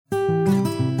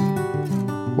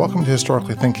Welcome to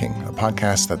Historically Thinking, a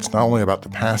podcast that's not only about the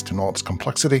past and all its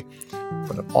complexity,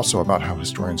 but also about how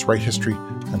historians write history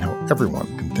and how everyone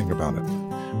can think about it.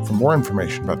 For more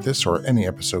information about this or any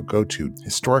episode, go to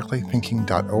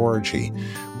historicallythinking.org,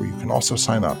 where you can also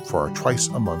sign up for our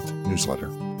twice-a-month newsletter.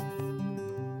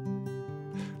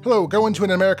 Hello, go into an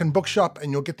American bookshop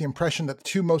and you'll get the impression that the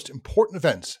two most important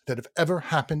events that have ever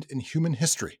happened in human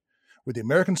history were the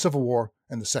American Civil War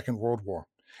and the Second World War.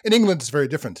 In England, it's very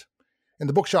different. In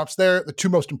the bookshops there, the two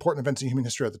most important events in human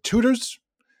history are the Tudors,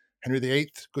 Henry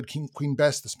VIII, Good King, Queen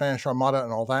Bess, the Spanish Armada,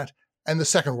 and all that, and the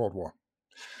Second World War.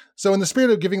 So in the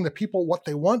spirit of giving the people what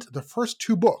they want, the first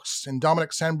two books in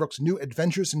Dominic Sandbrook's New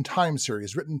Adventures in Time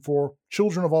series, written for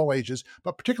children of all ages,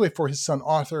 but particularly for his son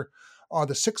Arthur, are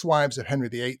The Six Wives of Henry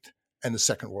VIII and the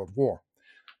Second World War.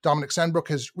 Dominic Sandbrook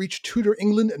has reached Tudor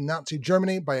England and Nazi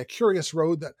Germany by a curious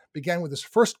road that began with his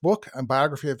first book, a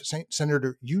biography of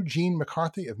Senator Eugene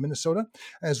McCarthy of Minnesota,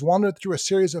 and has wandered through a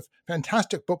series of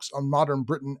fantastic books on modern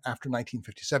Britain after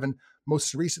 1957,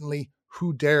 most recently,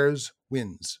 Who Dares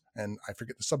Wins, and I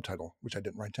forget the subtitle, which I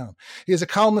didn't write down. He is a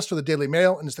columnist for the Daily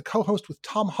Mail and is the co-host with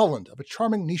Tom Holland of a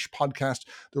charming niche podcast,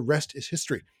 The Rest is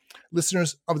History.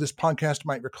 Listeners of this podcast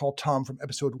might recall Tom from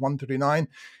episode 139,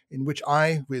 in which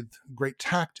I, with great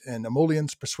tact and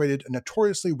emollients, persuaded a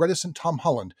notoriously reticent Tom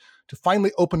Holland to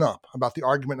finally open up about the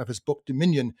argument of his book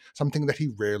Dominion, something that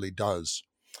he rarely does.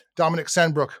 Dominic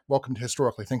Sandbrook, welcome to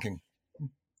Historically Thinking.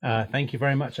 Thank you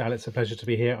very much, Al. It's a pleasure to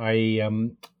be here. I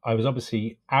was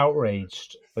obviously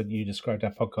outraged that you described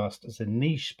our podcast as a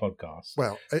niche podcast.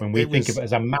 Well, when we think of it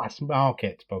as a mass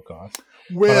market podcast.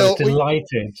 Well, I was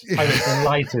delighted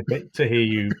to hear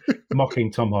you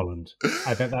mocking Tom Holland.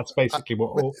 I think that's basically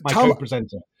what my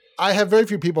co-presenter. I have very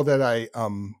few people that I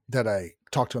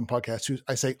talk to on podcasts who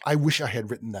I say, I wish I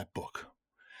had written that book.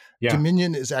 Yeah.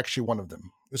 Dominion is actually one of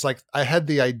them. It's like I had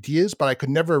the ideas, but I could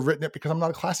never have written it because I'm not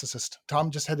a classicist.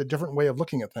 Tom just had a different way of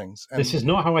looking at things. And this is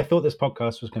not how I thought this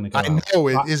podcast was going to go. I know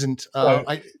it isn't.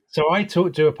 So I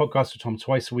do a podcast with Tom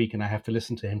twice a week, and I have to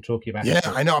listen to him talking about his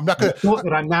book. I know. I'm not going to. The thought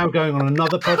that I'm now going on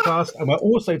another podcast, and we're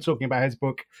also talking about his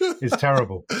book is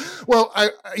terrible. Well,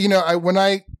 when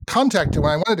I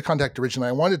wanted to contact originally,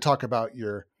 I wanted to talk about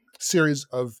your series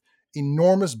of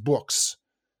enormous books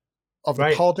of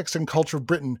the politics and culture of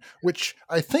Britain, which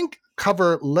I think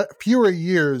cover fewer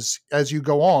years as you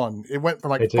go on. It went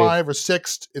from 5 or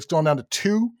 6. It's gone down to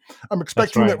 2. I'm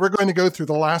expecting that we're going to go through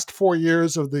the last 4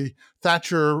 years of the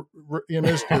Thatcher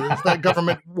that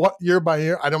government, year by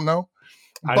year. I don't know.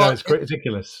 I know, it's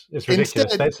ridiculous. It's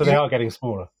ridiculous. Instead, they are getting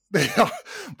smaller. They are,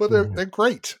 but they're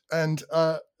great. And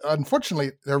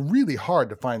unfortunately, they're really hard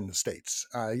to find in the States.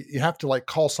 You have to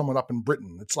call someone up in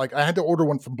Britain. It's like I had to order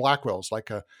one from Blackwell's,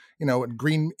 in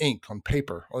green ink on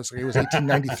paper. It was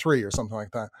 1893 or something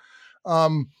like that.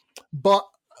 But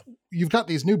you've got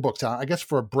these new books out, I guess,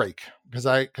 for a break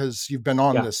because you've been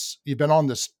on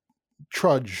this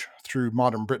trudge through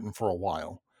modern Britain for a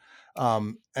while,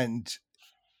 and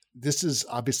this is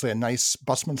obviously a nice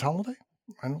busman's holiday.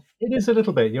 It is a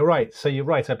little bit. You're right. So you're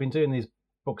right. I've been doing these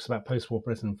books about post-war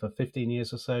Britain for 15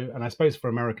 years or so. And I suppose for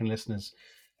American listeners,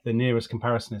 the nearest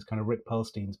comparison is kind of Rick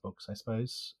Perlstein's books, I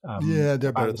suppose. They're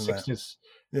better than 60s.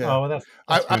 That. Yeah. Oh, well, that's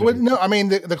I wouldn't know. I mean,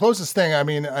 the closest thing,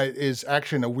 is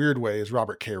actually in a weird way is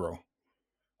Robert Caro.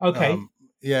 Okay.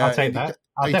 I'll take that.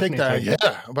 I'll definitely take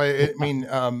that. But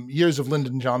years of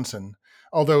Lyndon Johnson.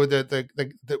 Although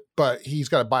but he's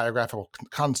got a biographical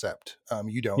concept.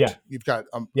 You don't. Yeah. You've got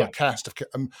a cast of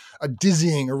a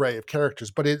dizzying array of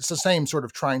characters, but it's the same sort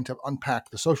of trying to unpack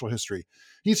the social history.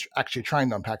 He's actually trying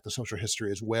to unpack the social history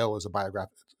as well as a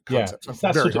biographical concept. Yeah,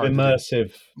 that's sort of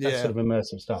immersive. That's sort of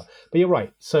immersive style. But you're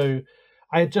right. So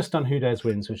I had just done Who Dares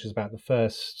Wins, which is about the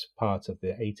first part of the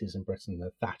 80s in Britain,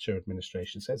 the Thatcher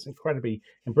administration. So it's incredibly,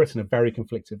 in Britain, a very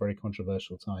conflicted, very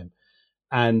controversial time.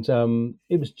 And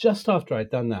it was just after I'd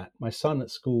done that. My son at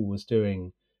school was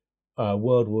doing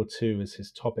World War II as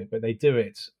his topic, but they do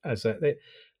it as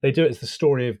they do it as the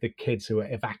story of the kids who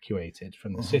were evacuated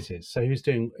from the cities. So he was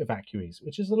doing evacuees,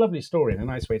 which is a lovely story and a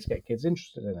nice way to get kids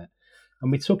interested in it.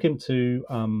 And we took him to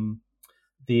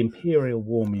the Imperial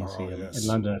War Museum in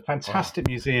London, a fantastic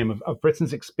museum of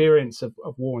Britain's experience of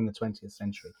war in the 20th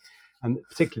century, and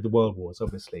particularly the World Wars,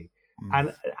 obviously.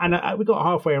 And we got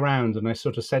halfway around, and I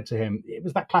sort of said to him, it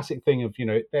was that classic thing of,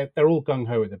 they're all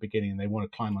gung-ho at the beginning and they want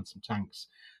to climb on some tanks.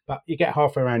 But you get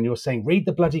halfway around, you're saying, read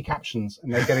the bloody captions,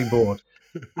 and they're getting bored.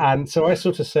 And so I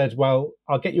sort of said, well,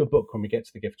 I'll get you a book when we get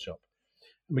to the gift shop.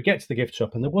 And we get to the gift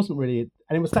shop, and there wasn't really,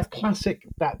 and it was that classic,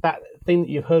 that thing that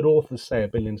you've heard authors say a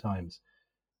billion times.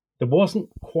 There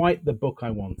wasn't quite the book I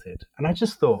wanted. And I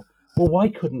just thought, well, why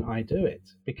couldn't I do it?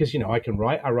 Because, I can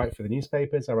write. I write for the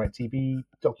newspapers. I write TV,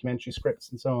 documentary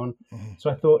scripts, and so on. Mm-hmm. So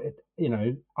I thought,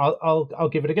 I'll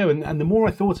give it a go. And the more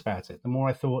I thought about it, the more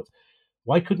I thought,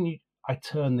 why couldn't I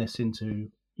turn this into,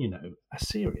 a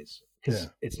series? Because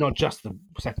it's not just the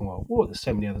Second World War. There's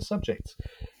so many other subjects.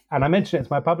 And I mentioned it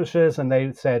to my publishers, and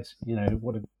they said,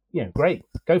 great,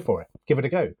 go for it, give it a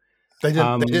go. They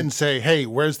didn't say, "Hey,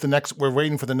 where's the next? We're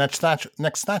waiting for the next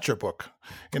Thatcher book."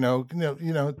 Don't.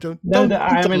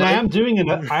 I am doing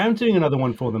another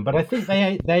one for them, but I think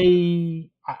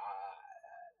they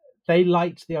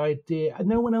liked the idea.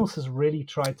 No one else has really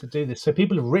tried to do this. So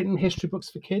people have written history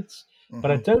books for kids, but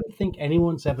I don't think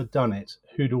anyone's ever done it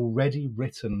who'd already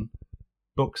written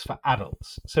books for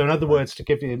adults. So in other words, to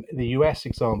give you the US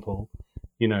example,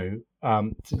 to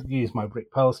use my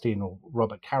Rick Perlstein or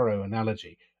Robert Caro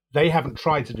analogy, they haven't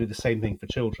tried to do the same thing for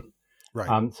children. Right.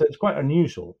 So it's quite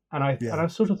unusual. And I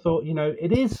sort of thought,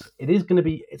 it is going to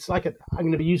be, it's like I'm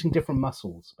going to be using different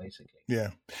muscles, basically. Yeah.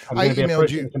 I'm going to be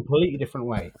approaching it in a completely different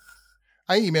way.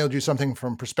 I emailed you something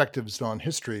from Perspectives on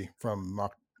History from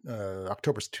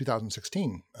October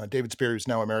 2016. David Spear, who's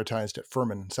now emeritused at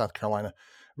Furman, South Carolina,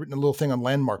 written a little thing on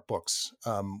landmark books,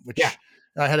 which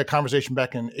I had a conversation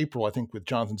back in April, I think, with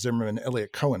Jonathan Zimmerman and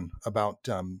Elliot Cohen about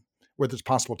whether it's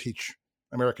possible to teach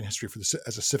American history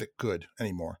as a civic good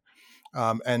anymore.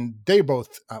 And they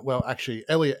both, actually,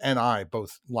 Elliot and I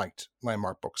both liked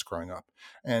landmark books growing up.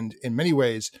 And in many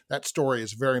ways, that story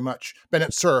is very much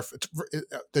Bennett Cerf.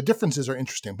 The differences are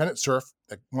interesting. Bennett Cerf,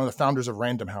 one of the founders of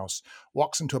Random House,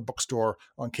 walks into a bookstore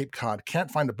on Cape Cod,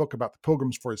 can't find a book about the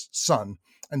Pilgrims for his son.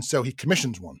 And so he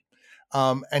commissions one.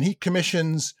 And he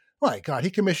commissioned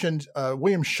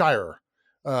William Shirer.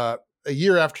 A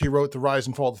year after he wrote The Rise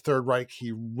and Fall of the Third Reich,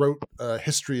 he wrote a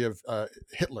history of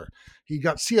Hitler. He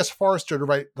got C.S. Forrester to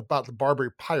write about the Barbary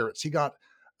Pirates. He got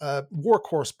war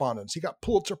correspondents. He got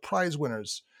Pulitzer Prize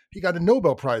winners. He got a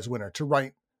Nobel Prize winner to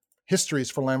write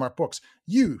histories for landmark books.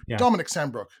 You, Dominic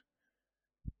Sandbrook,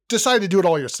 decided to do it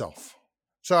all yourself.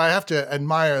 So I have to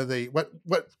admire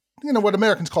what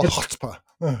Americans call chutzpah.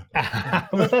 Well,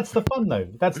 that's the fun, though.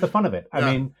 That's the fun of it. I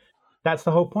mean, that's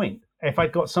the whole point. If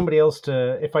I'd got somebody else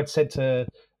if I'd said to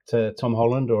Tom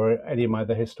Holland or any of my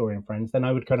other historian friends, then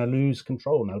I would kind of lose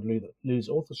control and I would lose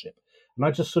authorship. And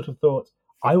I just sort of thought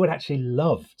I would actually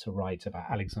love to write about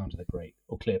Alexander the Great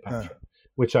or Cleopatra,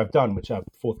 which I've done, which are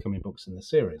forthcoming books in the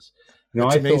series.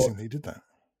 It's amazing that you did that.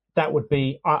 That would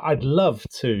be, I'd love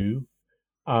to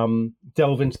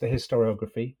delve into the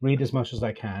historiography, read as much as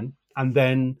I can, and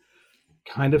then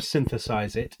kind of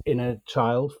synthesize it in a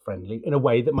in a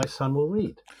way that my son will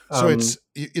read. So it's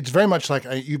very much like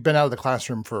you've been out of the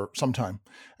classroom for some time,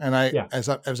 and as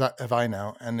I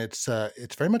now, and it's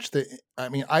very much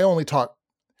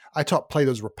I taught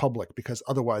Plato's Republic because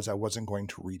otherwise I wasn't going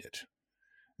to read it,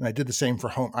 and I did the same for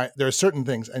home. There are certain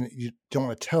things, and you don't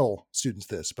want to tell students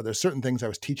this, but there's certain things I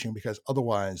was teaching because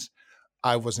otherwise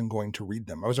I wasn't going to read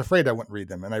them. I was afraid I wouldn't read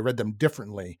them, and I read them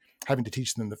differently, having to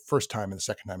teach them the first time and the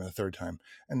second time and the third time.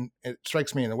 And it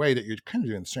strikes me in a way that you're kind of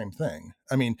doing the same thing.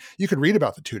 I mean, you could read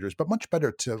about the Tudors, but much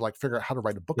better to figure out how to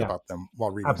write a book about them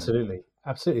while reading them.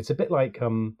 Absolutely. It's a bit like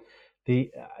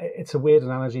it's a weird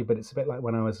analogy, but it's a bit like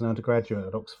when I was an undergraduate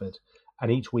at Oxford,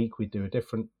 and each week we'd do a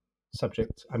different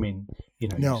subject. I mean, you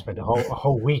spend a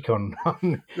whole week on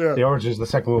the origins of the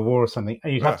Second World War or something,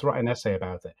 and you'd have to write an essay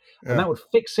about it, and that would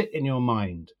fix it in your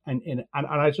mind. And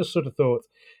I just sort of thought,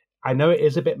 I know it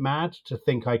is a bit mad to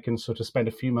think I can sort of spend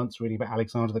a few months reading about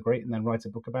Alexander the Great and then write a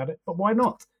book about it, but why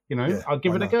not? I'll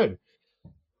give it a go.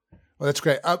 Well, that's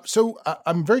great. So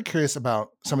I'm very curious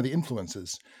about some of the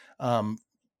influences.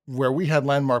 Where we had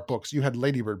landmark books, you had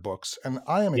Ladybird books, and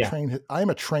I am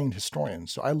a trained historian.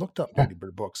 So I looked up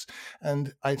Ladybird books,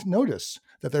 and I noticed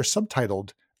that they're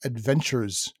subtitled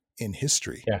 "Adventures in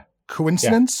History." Yeah,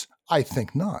 coincidence? Yeah. I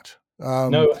think not.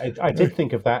 No, I did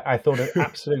think of that. I thought it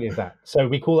absolutely of that. So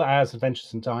we call it as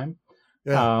Adventures in Time.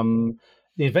 Yeah.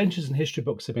 The Adventures in History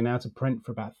books have been out of print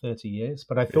for about 30 years,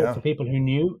 but I thought for people who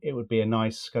knew, it would be a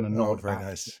nice kind of nod. Very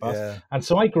nice. Yeah. And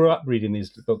so I grew up reading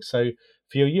these books. So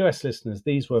for your US listeners,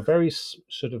 these were very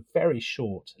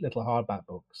short little hardback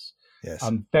books. Yes.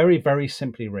 Very, very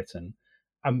simply written,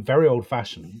 very old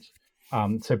fashioned.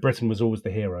 So Britain was always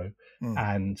the hero.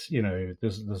 And,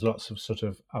 there's lots of sort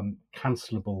of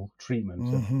cancelable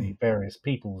treatment of the various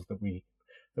peoples that we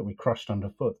crushed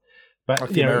underfoot.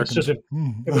 But it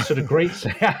was sort of great.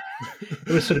 It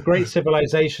was sort of great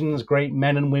civilizations, great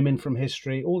men and women from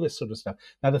history, all this sort of stuff.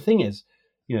 Now the thing is,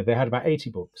 they had about 80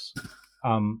 books.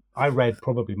 I read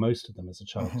probably most of them as a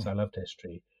child because I loved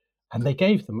history, and they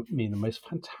gave me the most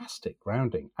fantastic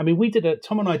grounding. I mean,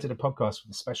 Tom and I did a podcast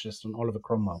with a specialist on Oliver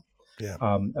Cromwell,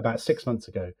 about 6 months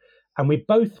ago, and we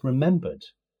both remembered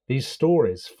these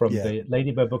stories from the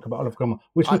Ladybird book about Oliver Cromwell,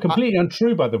 which were completely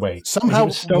untrue, by the way. Somehow he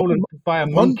was stolen by a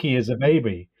monkey as a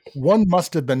baby. One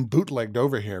must have been bootlegged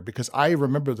over here, because I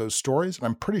remember those stories, and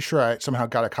I'm pretty sure I somehow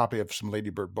got a copy of some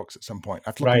Ladybird books at some point. I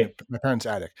looked in my parents'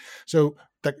 attic. So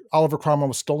that Oliver Cromwell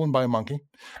was stolen by a monkey,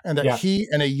 and that he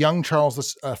and a young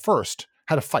Charles I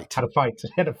had a fight.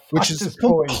 Which is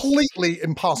completely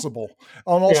impossible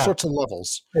on all sorts of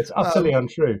levels. It's utterly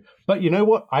untrue. But you know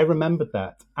what? I remembered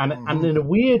that. And in a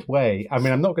weird way, I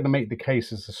mean, I'm not going to make the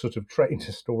case as a sort of trained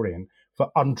historian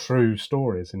for untrue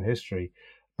stories in history,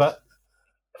 but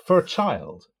for a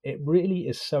child, it really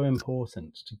is so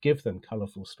important to give them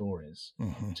colourful stories,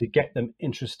 to get them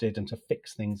interested and to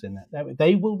fix things in that.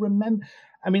 They will remember.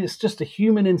 I mean, it's just a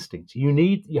human instinct.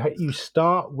 You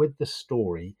start with the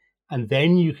story, and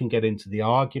then you can get into the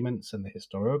arguments and the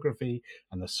historiography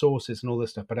and the sources and all this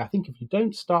stuff. But I think if you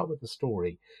don't start with the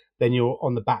story, then you're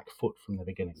on the back foot from the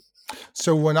beginning.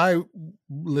 So when I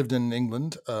lived in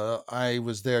England, I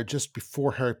was there just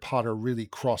before Harry Potter really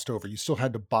crossed over. You still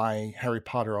had to buy Harry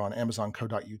Potter on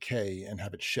Amazon.co.uk and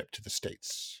have it shipped to the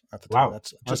States at the time. Wow.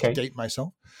 That's just to date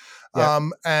myself. Yeah.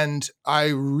 And I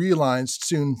realized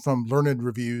soon from learned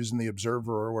reviews in the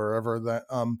Observer or wherever that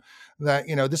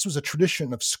this was a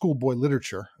tradition of schoolboy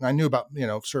literature. And I knew about,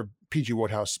 sort of P.G.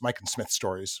 Wodehouse, Mike and Smith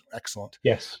stories. Excellent.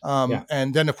 Yes.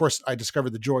 And then, of course, I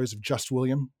discovered the joys of Just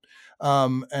William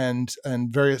and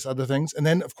various other things. And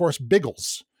then, of course,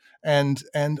 Biggles and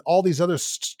all these other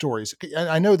stories. And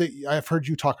I know that I've heard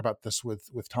you talk about this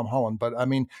with Tom Holland, but I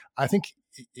mean, I think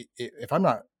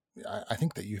I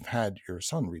think that you've had your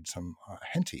son read some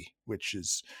Henty, which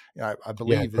is, I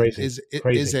believe, is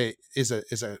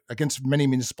a against many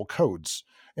municipal codes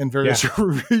in various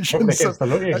regions.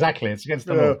 Exactly, it's against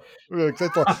the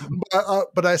law.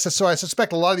 But I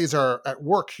suspect a lot of these are at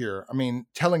work here. I mean,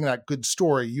 telling that good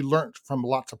story, you learned from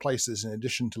lots of places in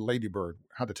addition to Ladybird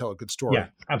how to tell a good story. Yeah,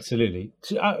 absolutely.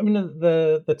 I mean,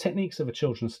 the techniques of a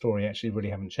children's story actually really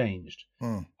haven't changed.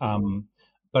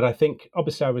 But I think,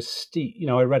 obviously, I was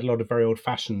I read a lot of very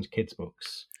old-fashioned kids'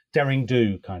 books, daring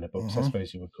do kind of books, I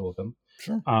suppose you would call them,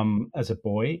 as a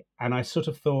boy. And I sort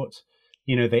of thought,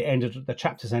 the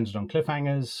chapters ended on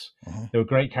cliffhangers. There were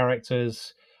great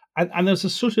characters, and there's a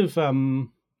sort of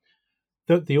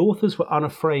the authors were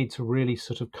unafraid to really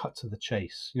sort of cut to the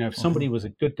chase. If somebody was a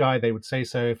good guy, they would say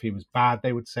so. If he was bad,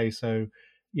 they would say so.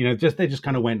 They just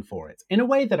kind of went for it in a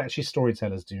way that actually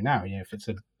storytellers do now. If it's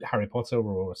a Harry Potter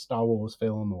or a Star Wars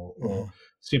film or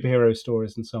superhero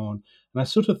stories and so on. And I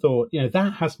sort of thought,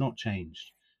 that has not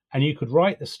changed. And you could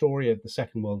write the story of the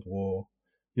Second World War,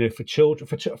 for children.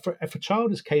 If a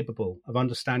child is capable of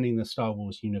understanding the Star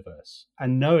Wars universe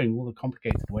and knowing all the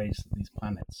complicated ways that these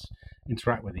planets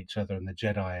interact with each other and the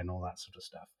Jedi and all that sort of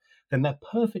stuff, then they're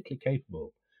perfectly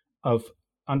capable of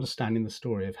understanding the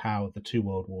story of how the two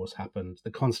world wars happened, the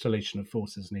constellation of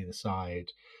forces on either side,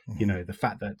 the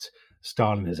fact that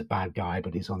Stalin is a bad guy,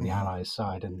 but he's on the Allies'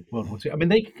 side in World War II. I mean,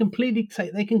 they can completely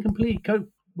cope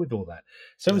with all that.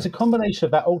 So it was a combination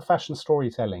of that old-fashioned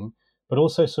storytelling, but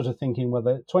also sort of thinking, well,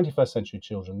 the 21st century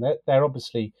children, they're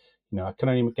obviously, I can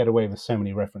only get away with so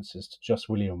many references to Just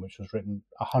William, which was written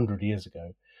 100 years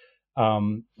ago.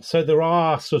 So there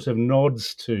are sort of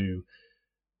nods to,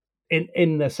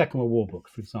 in the Second World War book,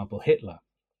 for example, Hitler,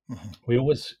 we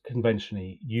always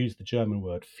conventionally use the German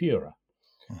word Führer,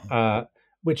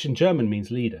 which in German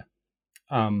means leader.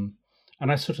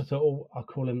 And I sort of thought, I'll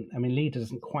call him, leader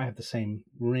doesn't quite have the same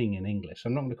ring in English.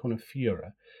 I'm not going to call him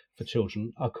Führer for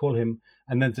children. I'll call him,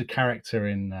 and there's a character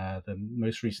in the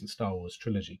most recent Star Wars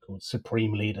trilogy called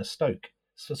Supreme Leader Snoke.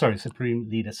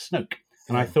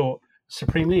 And I thought,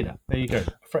 Supreme Leader. There you go.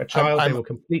 For a child, they will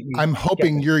completely. I'm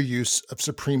hoping your use of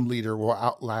Supreme Leader will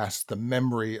outlast the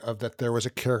memory of that there was a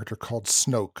character called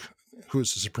Snoke who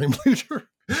is the Supreme Leader.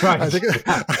 Right. I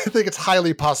think it's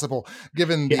highly possible,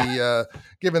 given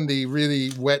the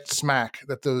really wet smack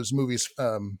that those movies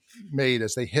made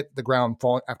as they hit the ground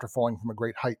after falling from a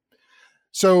great height.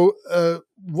 So,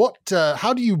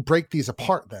 how do you break these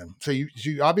apart then? So you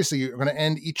obviously you're going to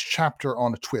end each chapter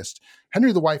on a twist.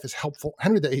 Henry the Wife is helpful.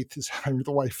 Henry VIII is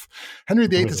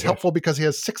helpful because he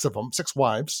has 6 of them, 6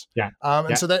 wives.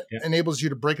 So that enables you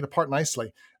to break it apart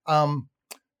nicely.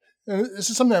 This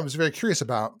is something I was very curious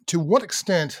about. To what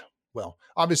extent, well,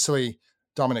 obviously,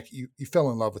 Dominic, you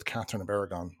fell in love with Catherine of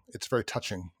Aragon. It's very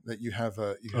touching that you have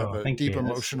a deep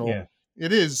emotional.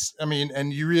 It is.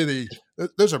 And you really,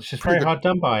 those are. She's very hard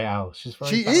done by, Al. She's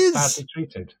very badly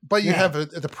treated. But you have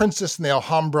the princess in the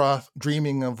Alhambra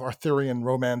dreaming of Arthurian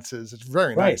romances. It's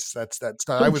very nice. That's that.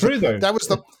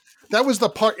 That was the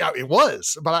part. Yeah, it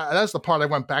was, but that's the part I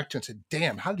went back to and said,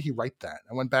 "Damn, how did he write that?"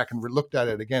 I went back and looked at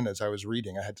it again as I was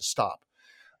reading. I had to stop.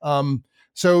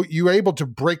 So you were able to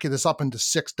break this up into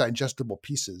 6 digestible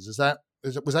pieces.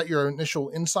 Was that your initial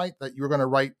insight that you were going to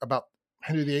write about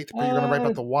Henry VIII, but you're going to write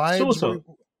about the wives? Sort of.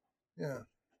 Yeah.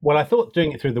 Well, I thought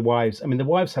doing it through the wives. I mean, the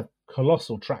wives have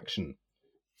colossal traction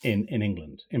in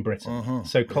England, in Britain.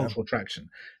 So cultural traction.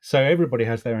 So everybody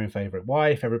has their own favourite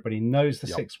wife. Everybody knows the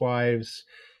 6 wives.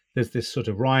 There's this sort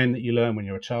of rhyme that you learn when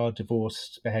you're a child: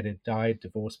 divorced, beheaded, died;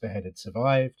 divorced, beheaded,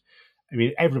 survived. I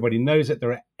mean, everybody knows it.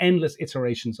 There are endless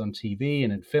iterations on TV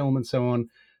and in film and so on.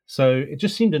 So it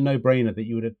just seemed a no-brainer that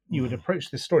you would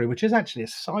approach this story, which is actually a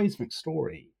seismic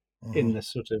story in the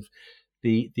sort of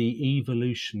the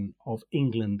evolution of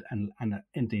England and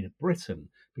indeed of Britain,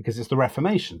 because it's the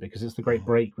Reformation, because it's the great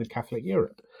break with Catholic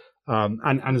Europe,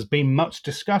 and has been much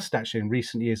discussed actually in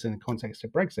recent years in the context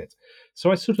of Brexit.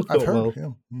 So I sort of thought,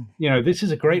 this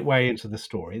is a great way into the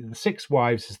story. The 6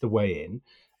 wives is the way in.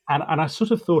 And I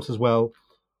sort of thought as well,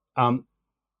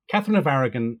 Catherine of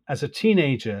Aragon, as a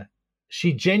teenager,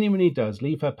 she genuinely does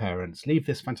leave her parents, leave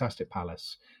this fantastic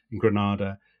palace in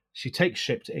Granada. She takes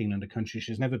ship to England, a country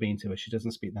she's never been to, as she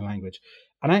doesn't speak the language.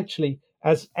 And actually,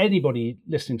 as anybody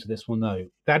listening to this will know,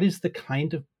 that is the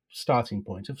kind of starting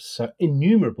point of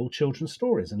innumerable children's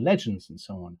stories and legends and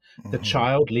so on. The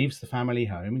child leaves the family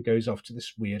home and goes off to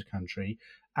this weird country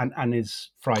and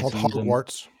is frightened. Called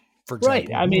Hogwarts. For example. Right.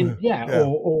 I mean,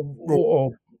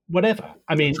 or whatever.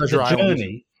 I mean, the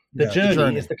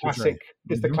journey is the classic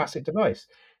the classic device.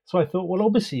 So I thought, well,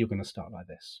 obviously you're going to start like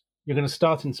this. You're going to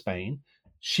start in Spain.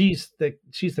 She's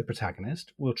the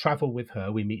protagonist. We'll travel with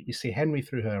her. We see Henry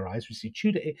through her eyes. We see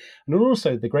Tudor. And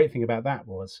also the great thing about that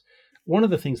was, one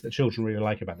of the things that children really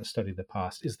like about the study of the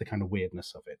past is the kind of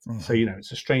weirdness of it. So,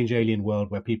 it's a strange alien world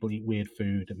where people eat weird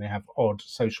food and they have odd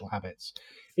social habits.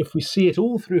 If we see it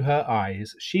all through her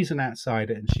eyes, she's an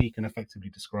outsider and she can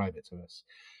effectively describe it to us.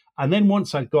 And then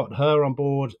once I'd got her on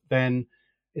board, then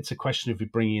it's a question of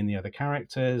bringing in the other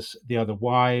characters, the other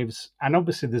wives, and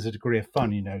obviously there's a degree of fun,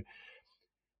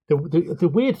 The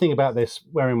weird thing about this,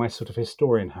 wearing my sort of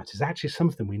historian hat, is actually some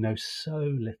of them we know so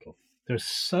little. There's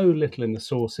so little in the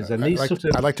sources, and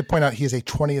I'd like to point out he is a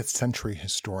 20th century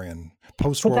historian,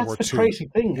 post World War II. That's the crazy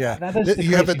thing. Yeah,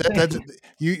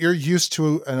 you're used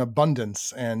to an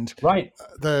abundance, and right.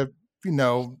 A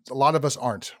lot of us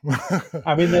aren't.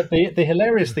 I mean, the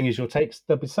hilarious thing is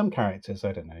there'll be some characters,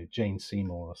 I don't know, Jane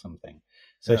Seymour or something.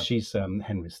 So she's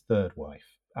Henry's 3rd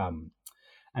wife.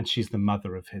 And she's the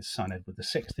mother of his son Edward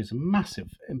VI, who's a massive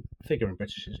figure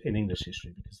in English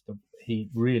history, because he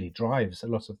really drives a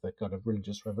lot of the kind of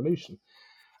religious revolution.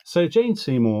 So Jane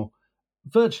Seymour,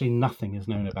 virtually nothing is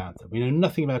known about her. We know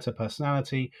nothing about her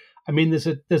personality. I mean,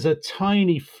 there's a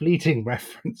tiny fleeting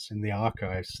reference in the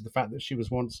archives to the fact that she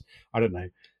was once, I don't know,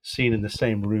 seen in the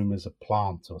same room as a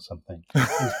plant or something.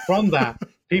 And from that,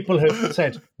 people have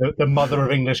said the mother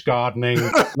of English gardening,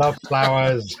 love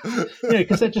flowers,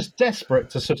 because they're just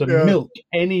desperate to sort of milk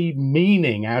any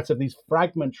meaning out of these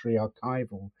fragmentary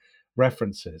archival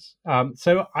references.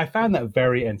 So I found that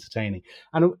very entertaining.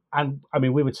 And I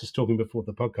mean, we were just talking before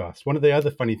the podcast. One of the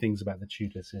other funny things about the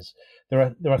Tudors is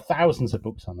there are thousands of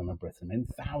books on them in Britain, and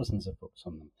thousands of books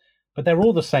on them, but they're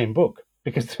all the same book,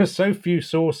 because there are so few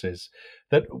sources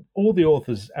that all the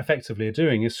authors effectively are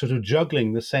doing is sort of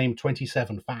juggling the same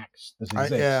 27 facts that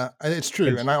exist. It's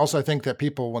true. And I think that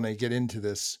people, when they get into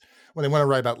this, when they want to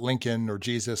write about Lincoln or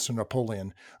Jesus or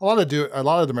Napoleon, a lot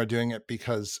of them are doing it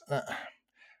because, and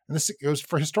this goes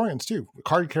for historians too,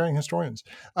 card-carrying historians.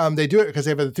 They do it because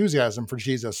they have enthusiasm for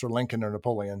Jesus or Lincoln or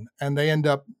Napoleon, and they end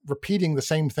up repeating the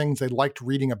same things they liked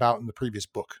reading about in the previous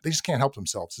book. They just can't help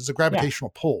themselves. It's a gravitational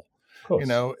pull.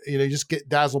 You just get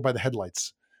dazzled by the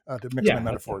headlights, to mix my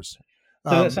metaphors.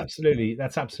 That's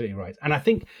absolutely right. And I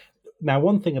think now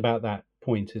one thing about that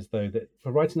point is, though, that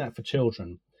for writing that for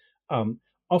children,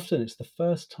 often it's the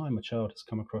first time a child has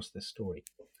come across this story.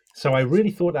 So I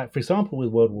really thought that, for example, with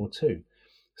World War II.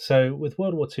 So with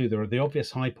World War II, there are the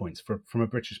obvious high points from a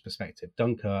British perspective: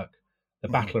 Dunkirk, the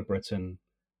Battle of Britain,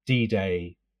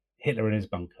 D-Day, Hitler in his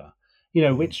bunker.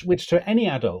 Which to any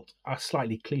adult are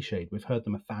slightly cliched. We've heard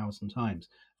them 1,000 times.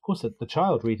 Of course, the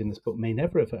child reading this book may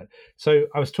never have heard. So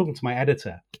I was talking to my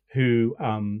editor, who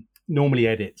normally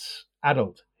edits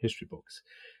adult history books,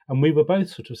 and we were both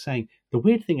sort of saying, the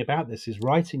weird thing about this is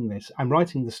I'm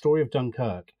writing the story of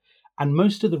Dunkirk, and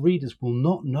most of the readers will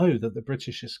not know that the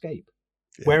British escape.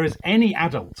 Yeah. Whereas any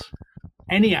adult,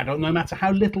 no matter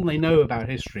how little they know about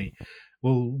history,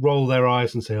 will roll their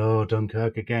eyes and say, "Oh,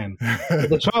 Dunkirk again," but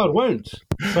the child won't.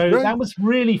 So Right. that was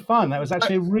really fun. That was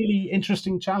actually a really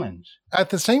interesting challenge. At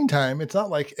the same time, it's not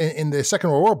like in the Second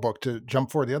World War book, to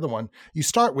jump forward the other one, you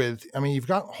start with, I mean, you've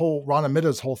got Rana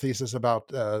Mitta's whole thesis about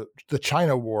the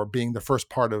China War being the first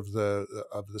part of the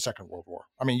Second World War.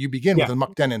 I mean, you begin with the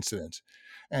Mukden incident,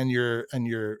 and you're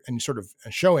sort of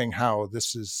showing how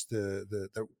this is the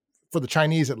for the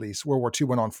Chinese, at least, World War II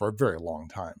went on for a very long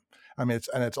time. I mean,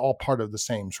 it's all part of the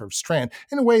same sort of strand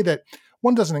in a way that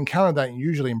one doesn't encounter that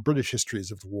usually in British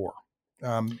histories of the war.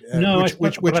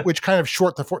 Which kind of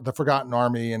short the Forgotten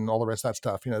Army and all the rest of that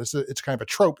stuff. You know, it's kind of a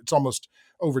trope. It's almost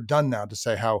overdone now to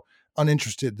say how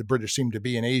uninterested the British seem to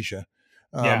be in Asia.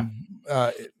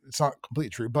 It's not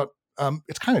completely true, but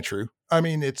it's kind of true. I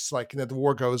mean, it's like, you know, the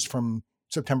war goes from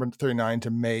September 39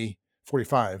 to May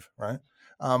 45, right?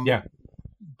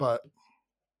 But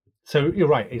so you're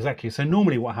right, exactly. So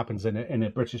normally what happens in a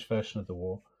British version of the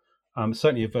war,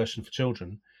 certainly a version for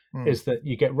children, is that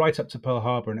you get right up to Pearl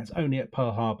Harbor, and it's only at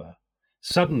Pearl Harbor.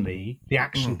 Suddenly, the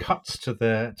action cuts to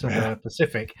the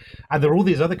Pacific, and there are all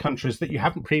these other countries that you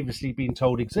haven't previously been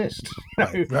told exist.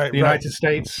 The United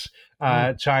States,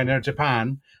 China,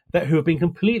 Japan, who have been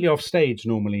completely off stage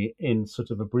normally in sort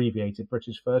of abbreviated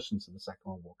British versions of the Second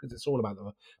World War, because it's all about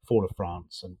the fall of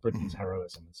France and Britain's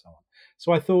heroism and so on.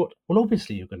 So I thought, well,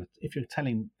 obviously, if you're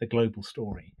telling the global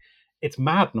story, it's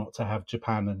mad not to have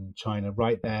Japan and China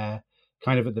right there,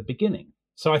 kind of at the beginning.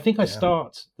 So I think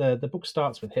the book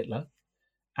starts with Hitler,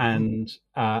 and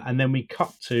then we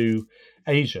cut to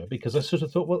Asia, because I sort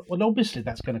of thought, well, obviously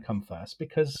that's going to come first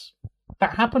because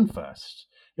that happened first.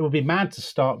 It would be mad to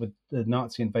start with the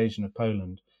Nazi invasion of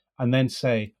Poland and then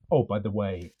say, oh, by the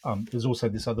way, there's also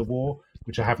this other war,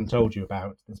 which I haven't told you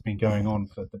about, that's been going on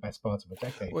for the best part of a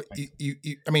decade. Well,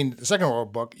 I mean, the Second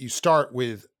World War book, you start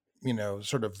with, you know,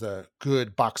 sort of the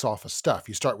good box office stuff.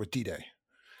 You start with D-Day.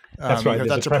 That's right.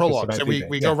 That's a prologue. So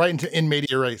we go right into In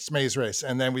Medias Res,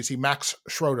 and then we see Max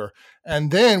Schroeder,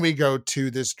 and then we go to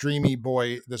this dreamy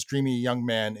young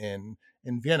man in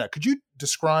Vienna. Could you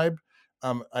describe?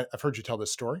 I've heard you tell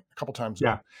this story a couple times now.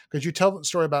 Yeah. Could you tell the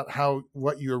story about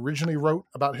what you originally wrote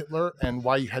about Hitler and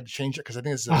why you had to change it? Because I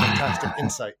think this is a fantastic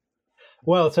insight.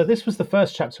 Well, so this was the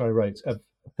first chapter I wrote, of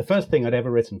the first thing I'd ever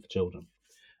written for children,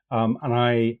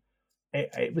 and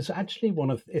it was actually one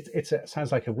of it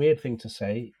sounds like a weird thing to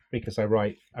say, because I've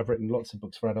written lots of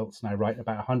books for adults, and I write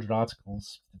about 100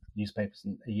 articles, newspapers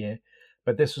a year,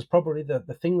 but this was probably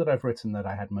the thing that I've written that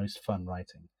I had most fun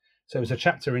writing. So it was a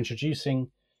chapter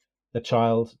introducing the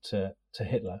child to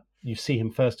Hitler. You see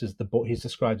him first as the boy. He's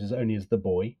described as only as the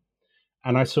boy,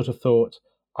 and I sort of thought,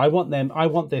 I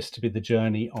want this to be the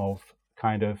journey of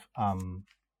kind of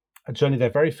a journey they're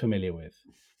very familiar with,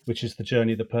 which is the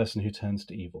journey of the person who turns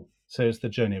to evil. So it's the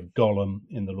journey of Gollum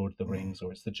in The Lord of the Rings,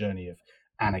 or it's the journey of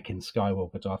Anakin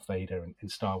Skywalker, Darth Vader in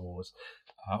Star Wars,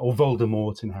 or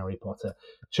Voldemort in Harry Potter.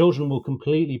 Children will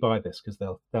completely buy this because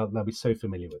they'll be so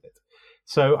familiar with it.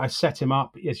 So I set him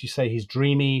up, as you say, he's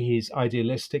dreamy, he's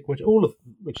idealistic, which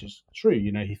is true.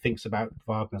 You know, he thinks about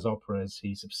Wagner's operas,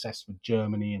 he's obsessed with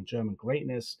Germany and German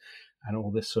greatness and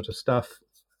all this sort of stuff.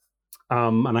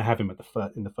 And I have him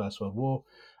in the First World War.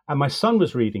 And my son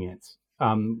was reading it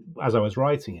as I was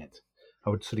writing it. I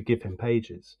would sort of give him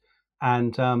pages.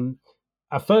 And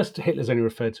at first, Hitler's only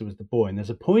referred to as the boy. And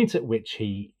there's a point at which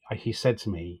he said to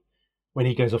me, when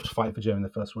he goes off to fight for Germany in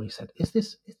the First War, he said, is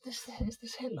this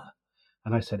Hitler?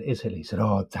 And I said, is Hitler? He said,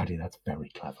 oh, Daddy, that's very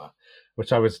clever,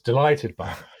 which I was delighted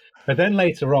by. But then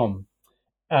later on,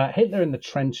 Hitler in the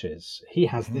trenches, he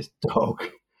has this dog.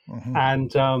 And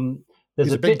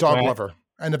there's a big dog lover.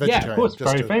 And a vegetarian. Yeah, of course,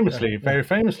 very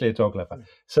famously a dog lover.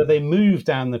 So they move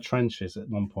down the trenches at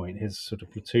one point, his sort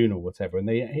of platoon or whatever, and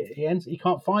he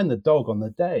can't find the dog on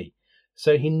the day.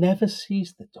 So he never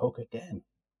sees the dog again.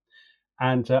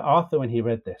 And Arthur, when he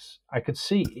read this, I could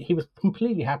see he was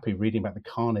completely happy reading about the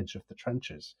carnage of the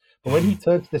trenches. But when he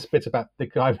turned to this bit about the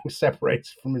guy being separated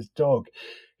from his dog,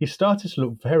 he started to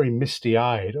look very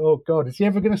misty-eyed. Oh, God, is he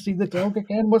ever going to see the dog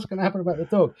again? What's going to happen about the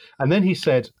dog? And then he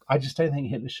said, I just don't think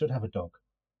Hitler should have a dog.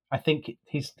 I think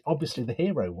he's obviously the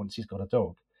hero once he's got a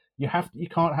dog. You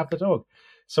can't have the dog.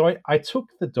 So I took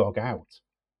the dog out.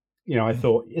 You know, I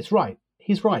thought, it's right.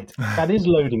 He's right. That is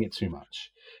loading it too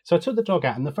much. So I took the dog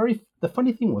out. And the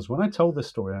funny thing was, when I told this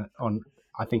story on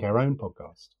I think, our own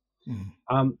podcast,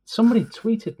 somebody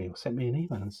tweeted me or sent me an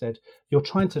email and said, you're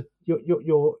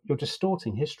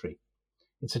distorting history.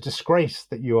 It's a disgrace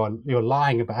that you're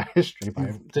lying about history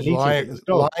by deleting this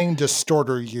dog. Lying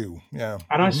distorter you. Yeah.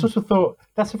 And I sort of thought,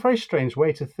 that's a very strange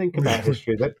way to think about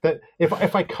history, that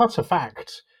if I cut a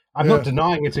fact I'm not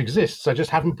denying it exists. I just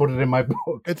haven't put it in my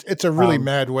book. It's a really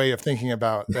mad way of thinking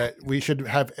about that. We should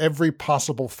have every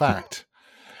possible fact.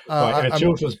 Right, in a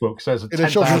children's book says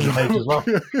 10,000 pages long.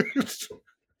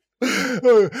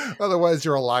 Otherwise,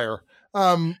 you're a liar.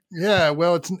 Well,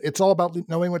 it's all about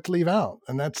knowing what to leave out,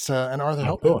 and that's and Arthur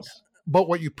helped. But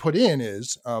what you put in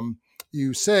is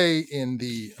you say in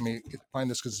the, you can find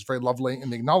this because it's very lovely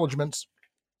in the acknowledgments.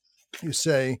 You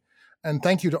say, and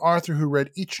thank you to Arthur who read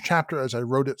each chapter as I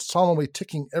wrote it, solemnly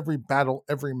ticking every battle,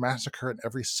 every massacre, and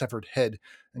every severed head,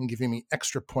 and giving me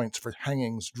extra points for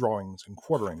hangings, drawings, and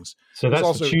quarterings. So that's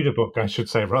also the Tudor book, I should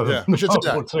say, rather than World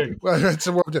War II. Well, it's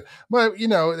a World War II. Well,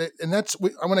 and that's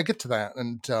I want to get to that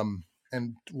and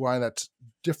why that's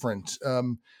different.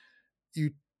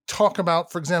 You talk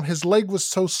about, for example, his leg was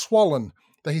so swollen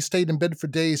that he stayed in bed for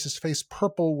days, his face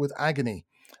purple with agony.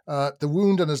 The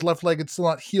wound on his left leg had still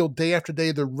not healed. Day after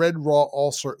day, the red raw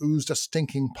ulcer oozed a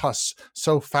stinking pus,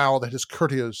 so foul that his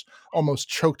courtiers almost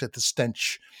choked at the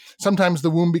stench. Sometimes the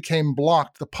wound became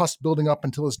blocked, the pus building up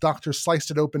until his doctor sliced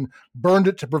it open, burned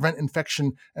it to prevent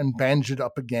infection, and bandaged it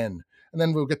up again. And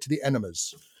then we'll get to the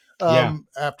enemas.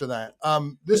 After that,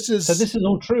 this is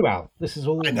all true, Al. This is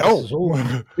all. I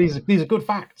know. These are good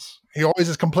facts. He always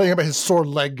is complaining about his sore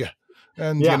leg.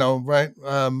 And,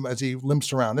 as he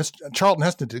limps around. Charlton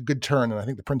Heston did a good turn, and I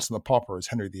think The Prince and the Pauper is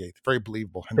Henry VIII. Very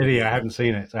believable. Henry VIII. I haven't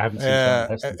seen it. I haven't seen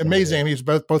Charlton Heston. Amazing. He's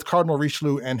both Cardinal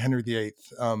Richelieu and Henry VIII.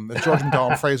 As George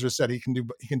MacDonald Fraser said, he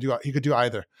could do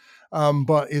either.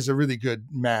 But he's a really good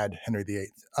mad Henry VIII.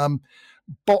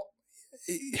 But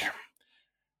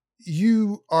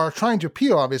you are trying to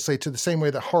appeal, obviously, to the same way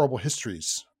that Horrible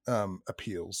Histories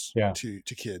appeals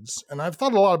to kids. And I've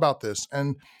thought a lot about this,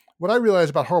 and what I realized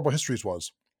about Horrible Histories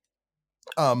was,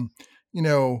 at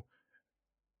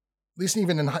least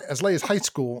even as late as high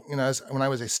school, when I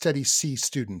was a steady C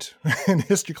student in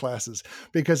history classes,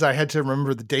 because I had to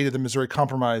remember the date of the Missouri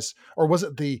Compromise, or was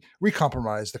it the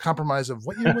Recompromise? The compromise of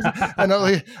what year was it?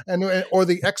 or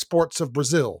the exports of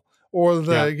Brazil, or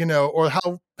or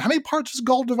how many parts was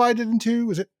Gaul divided into?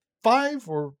 Was it 5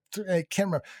 or 3? I can't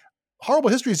remember.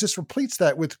 Horrible Histories just repletes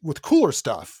that with cooler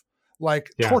stuff like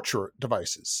torture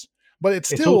devices. But it's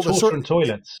still all torture and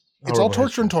toilets. It's all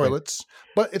torture and toilets,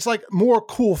 but it's like more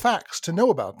cool facts to know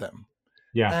about them.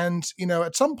 Yeah. And,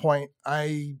 at some point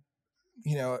it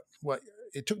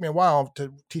took me a while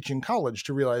to teach in college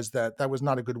to realize that was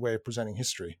not a good way of presenting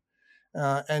history.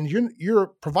 And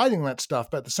you're providing that stuff,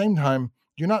 but at the same time,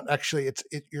 you're not actually,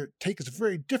 your take is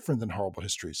very different than Horrible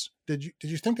Histories. Did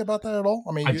you think about that at all?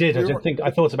 I mean,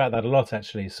 I thought about that a lot,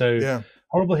 actually. So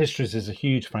Horrible Histories is a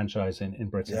huge franchise in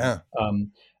Britain. Yeah.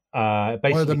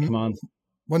 Basically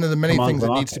one of the many things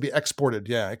that needs to be exported.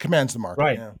 Yeah, it commands the market.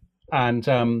 Right. Yeah. And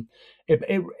a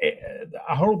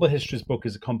Horrible Histories book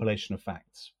is a compilation of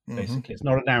facts, basically. Mm-hmm. It's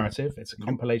not a narrative. It's a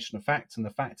compilation of facts, and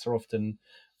the facts are often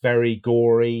very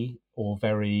gory or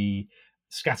very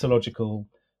scatological.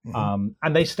 Mm-hmm.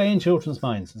 And they stay in children's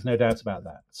minds. There's no doubt about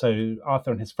that. So Arthur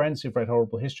and his friends who've read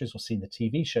Horrible Histories or seen the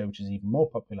TV show, which is even more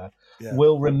popular,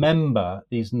 will remember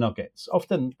these nuggets.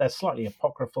 Often they're slightly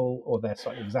apocryphal or they're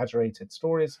slightly exaggerated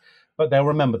stories, but they'll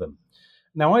remember them.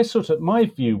 Now, my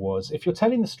view was, if you're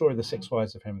telling the story of the 6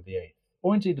 Wives of Henry VIII,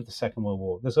 or indeed of the Second World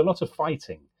War, there's a lot of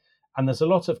fighting and there's a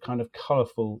lot of kind of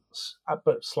colourful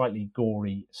but slightly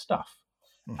gory stuff.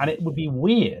 Mm-hmm. And it would be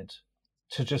weird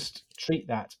to just treat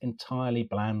that entirely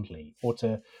blandly or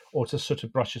to sort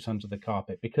of brush it under the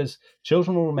carpet, because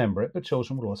children will remember it, but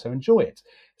children will also enjoy it.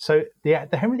 So the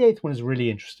Henry VIII one is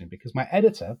really interesting because my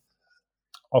editor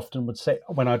often would say,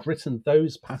 when I'd written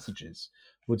those passages,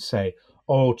 would say,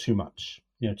 oh, too much,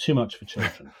 too much for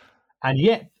children. And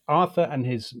yet Arthur and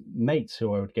his mates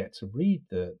who I would get to read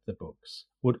the books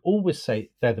would always say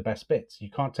they're the best bits.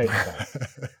 You can't take that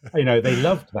out. They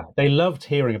loved that. They loved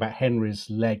hearing about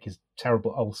Henry's leg, his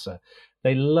terrible ulcer.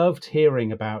 They loved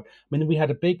hearing about, we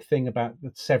had a big thing about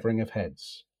the severing of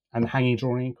heads and hanging,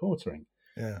 drawing, and quartering.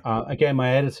 Yeah. Again, my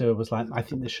editor was like, I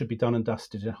think this should be done and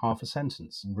dusted in half a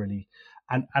sentence, and really,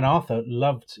 and Arthur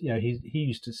loved, he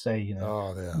used to say,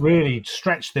 really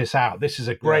stretch this out. This is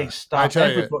a great start. I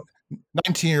tell you,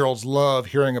 19-year-olds love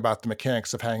hearing about the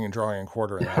mechanics of hanging, drawing, and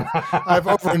quartering. I've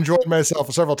over-enjoyed myself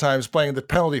several times playing the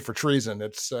penalty for treason.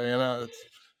 It's go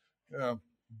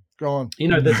on.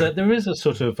 There is a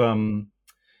sort of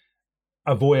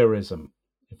a voyeurism,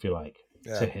 if you like,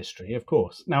 to history, of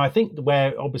course. Now, I think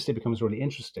where obviously it becomes really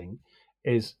interesting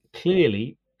is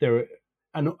clearly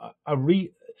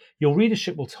your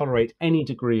readership will tolerate any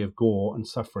degree of gore and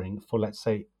suffering for, let's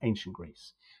say, ancient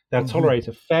Greece. They'll tolerate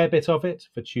a fair bit of it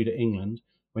for Tudor England.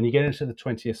 When you get into the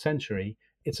 20th century,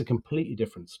 it's a completely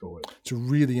different story. It's a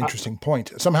really interesting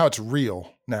point. Somehow it's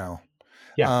real now.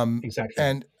 Yeah, exactly.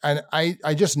 And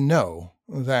I just know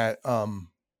that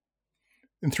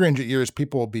in 300 years,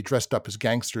 people will be dressed up as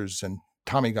gangsters and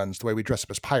Tommy guns the way we dress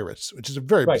up as pirates, which is a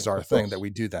very bizarre thing that we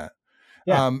do that.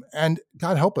 Yeah. And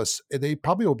God help us, they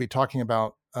probably will be talking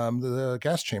about the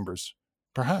gas chambers,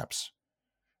 perhaps.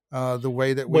 The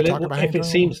way that we talk about if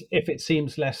it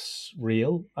seems less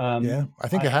real, yeah, I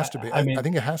think it has to be. I mean, I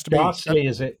think it has to be. Ghastly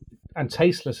as it and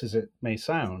tasteless as it may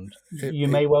sound, you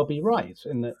may well be right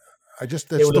in that. That's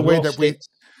the way that we.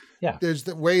 Yeah, there's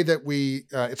the way that we.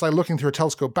 It's like looking through a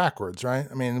telescope backwards, right?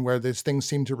 I mean, where these things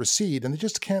seem to recede, and they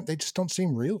just don't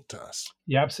seem real to us.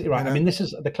 Yeah, absolutely right. You know? I mean, this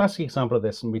is the classic example of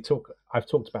this, and I've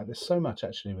talked about this so much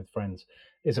actually with friends.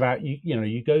 Is about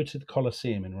you go to the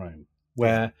Colosseum in Rome,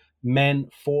 where men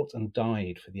fought and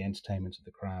died for the entertainment of the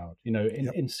crowd.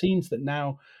 In scenes that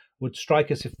now would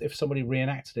strike us if somebody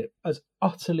reenacted it as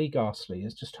utterly ghastly,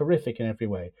 as just horrific in every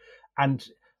way. And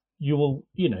you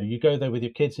go there with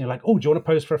your kids and you're like, oh, do you want to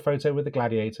pose for a photo with the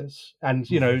gladiators? And,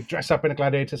 dress up in a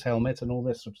gladiator's helmet and all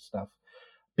this sort of stuff.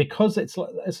 Because it's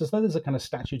as though there's a kind of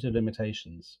statute of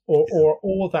limitations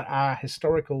or that our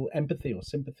historical empathy or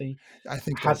sympathy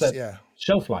has a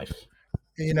shelf life.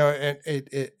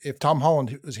 If Tom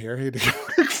Holland was here, he'd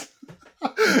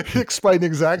explain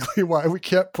exactly why we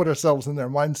can't put ourselves in their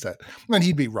mindset, and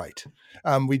he'd be right.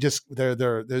 We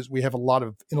have a lot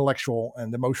of intellectual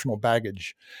and emotional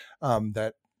baggage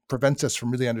that prevents us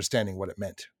from really understanding what it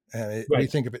meant, and we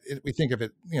think of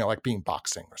it, like being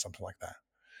boxing or something like that.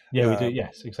 Yeah, we do.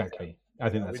 Yes, exactly. I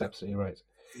think that's absolutely right.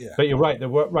 Yeah. But you're right. The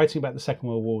writing about the Second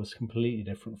World War was completely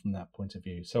different from that point of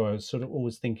view. So I was sort of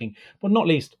always thinking, well, not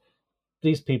least.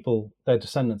 These people, their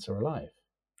descendants are alive,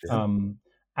 and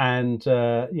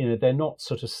they're not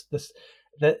sort of this.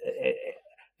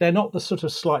 They're not the sort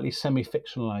of slightly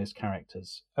semi-fictionalized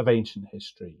characters of ancient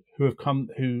history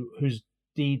whose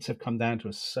deeds have come down to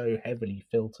us so heavily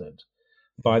filtered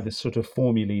by the sort of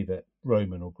formulae that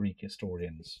Roman or Greek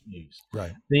historians use.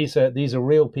 Right. These are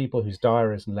real people whose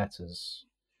diaries and letters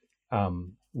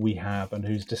we have, and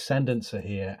whose descendants are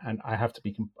here. And I had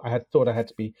thought I had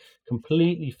to be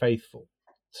completely faithful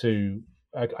to.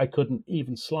 I couldn't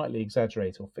even slightly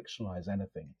exaggerate or fictionalize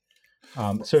anything.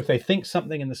 So if they think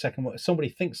something in the Second World, somebody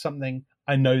thinks something,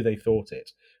 I know they thought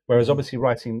it. Whereas obviously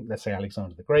writing, let's say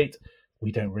Alexander the Great,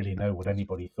 we don't really know what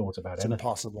anybody thought about it. It's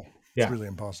impossible. Yeah. It's really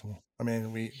impossissible. I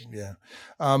mean, we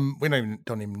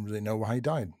don't even really know why he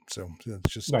died. So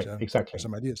it's just exactly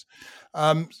some ideas.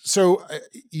 So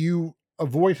you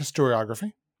avoid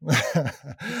historiography.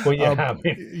 Well, you have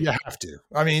to.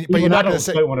 I mean, but you're not going to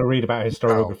say don't want to read about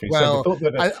historiography. Well, so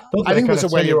I think there's a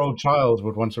 10-year-old child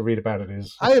would want to read about it.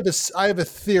 I have a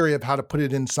theory of how to put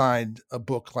it inside a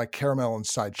book like caramel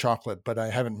inside chocolate, but I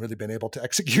haven't really been able to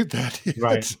execute that yet.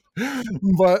 Right.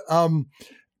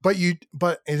 But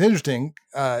it's interesting.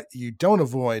 You don't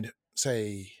avoid,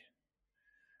 say,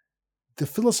 the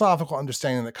philosophical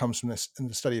understanding that comes from this in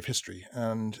the study of history,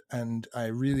 and I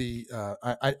really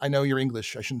I know you're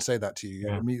English. I shouldn't say that to you.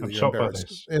 Immediately you're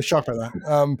embarrassed. Shocked by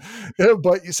that.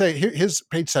 But you say here's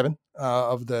page 7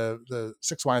 of the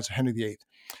 6 Wives of Henry VIII.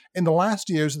 In the last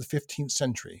years of the 15th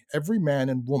century, every man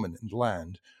and woman in the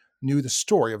land knew the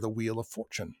story of the Wheel of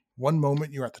Fortune. One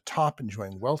moment you're at the top,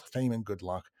 enjoying wealth, fame, and good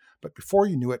luck, but before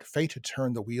you knew it, fate had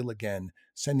turned the wheel again,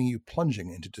 sending you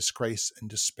plunging into disgrace and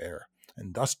despair.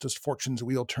 And thus does fortune's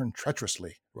wheel turn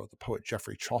treacherously, wrote the poet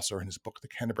Geoffrey Chaucer in his book The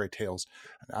Canterbury Tales,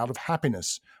 and out of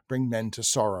happiness bring men to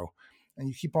sorrow. And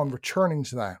you keep on returning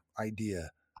to that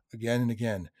idea again and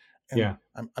again. And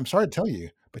I'm sorry to tell you,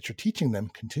 but you're teaching them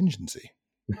contingency.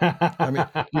 I mean,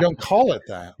 you don't call it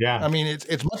that. Yeah. I mean,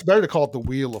 it's much better to call it the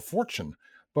Wheel of Fortune.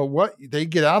 But what they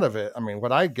get out of it, I mean,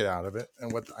 what I get out of it,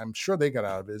 and what I'm sure they get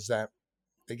out of it, is that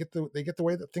they get the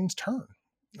way that things turn,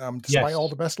 despite all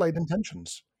the best laid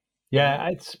intentions. Yeah,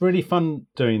 it's really fun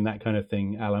doing that kind of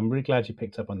thing, Al. I'm really glad you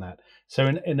picked up on that. So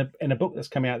in a book that's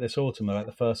coming out this autumn about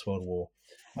the First World War,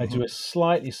 I do a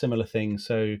slightly similar thing.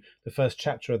 So the first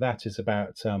chapter of that is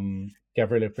about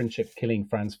Gavrilo Princip killing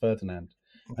Franz Ferdinand.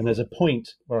 And there's a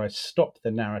point where I stop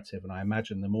the narrative and I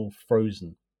imagine them all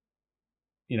frozen,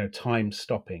 time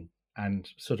stopping and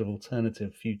sort of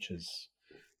alternative futures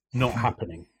not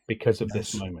happening because of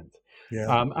this moment.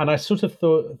 Yeah. And I sort of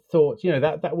thought,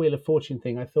 that Wheel of Fortune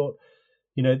thing, I thought,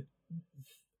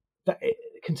 that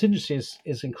contingency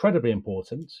is incredibly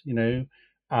important, and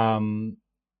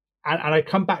I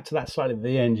come back to that slightly at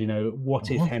the end,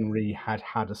 what if Henry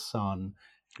had a son?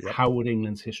 Yep. How would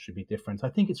England's history be different? I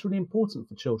think it's really important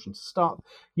for children to start,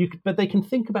 but they can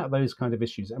think about those kind of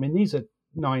issues. I mean, these are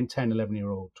 9, 10,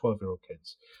 11-year-old, 12-year-old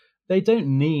kids. they don't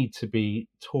need to be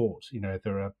taught.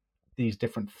 There are these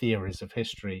different theories of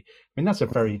history. I mean, that's a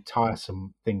very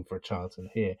tiresome thing for a child to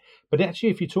hear. But actually,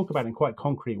 if you talk about it in quite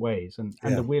concrete ways, and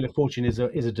the Wheel of Fortune is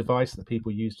a device that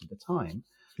people used at the time,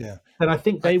 then I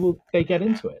think they get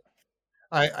into it.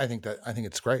 I think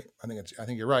it's great. I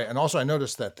think you're right. And also I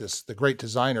noticed that the great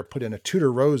designer put in a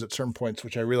Tudor rose at certain points,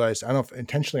 which I realized, I don't know if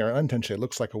intentionally or unintentionally, it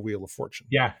looks like a Wheel of Fortune.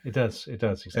 Yeah, it does. It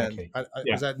does. Exactly.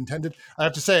 Was that intended? I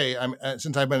have to say,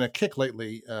 since I've been a kick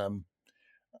lately,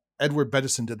 Edward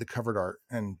Beddison did the cover art,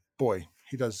 and boy,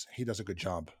 he does a good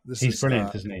job. He's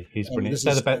brilliant, isn't he? He's brilliant.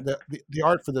 The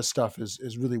art for this stuff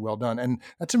is really well done. And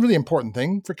that's a really important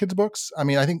thing for kids' books. I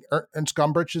mean, I think Ernst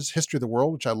Gombrich's History of the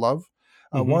World, which I love,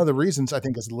 one of the reasons I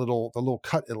think is the little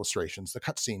cut illustrations, the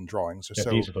cutscene drawings are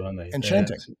so beautiful, aren't they?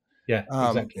 Enchanting. Yeah,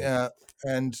 exactly.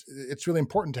 And it's really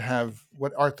important to have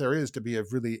what art there is to be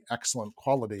of really excellent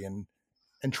quality and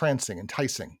entrancing,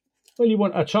 enticing.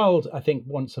 Well, a child, I think,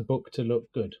 wants a book to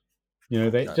look good.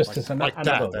 They just as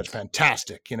that's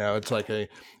fantastic. It's like a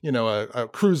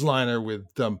cruise liner with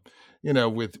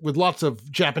with lots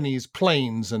of Japanese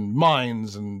planes and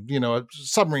mines and a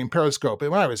submarine periscope.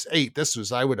 And when I was 8,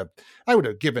 I would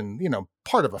have given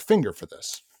part of a finger for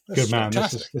this. Good man.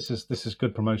 This is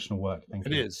good promotional work. Thank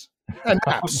you. It is, and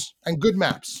maps and good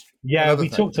maps. Yeah, we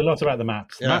talked a lot about the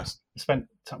maps. The maps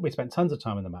we spent tons of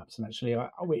time on the maps, and actually,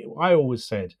 I always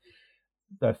said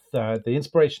that the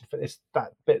inspiration for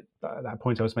that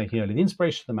point I was making earlier, the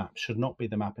inspiration of the map should not be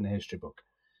the map in a history book.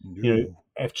 No.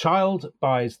 If child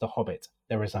buys The Hobbit,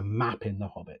 there is a map in The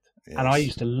Hobbit, and I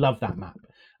used to love that map,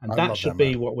 and that should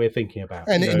be what we're thinking about.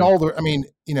 And in all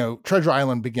Treasure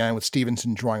Island began with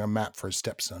Stevenson drawing a map for his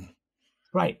stepson.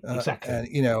 Right, exactly. And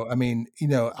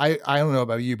I don't know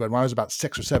about you, but when I was about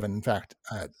 6 or 7, in fact,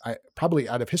 I probably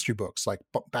out of history books like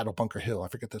Battle Bunker Hill, I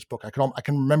forget this book. I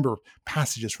can remember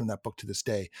passages from that book to this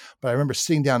day, but I remember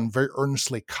sitting down and very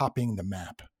earnestly copying the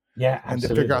map. Yeah, absolutely. And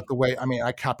to figure out the way. I mean,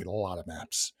 I copied a lot of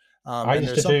maps. I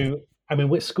used to do. I mean,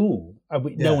 with school,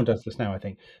 no one does this now, I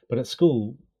think, but at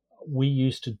school we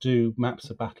used to do maps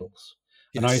of battles,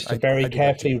 and I used to very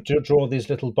carefully draw these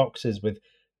little boxes with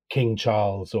King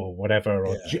Charles or whatever,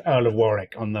 or Earl of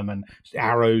Warwick on them, and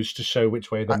arrows to show which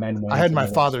way the men went. I had my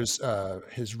father's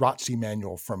his ROTC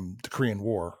manual from the Korean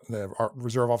War, the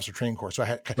Reserve Officer Training Course. So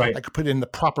I could put in the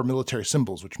proper military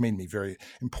symbols, which made me very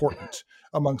important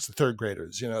amongst the third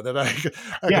graders. That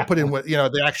I could put in what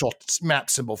the actual map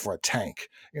symbol for a tank.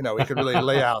 We could really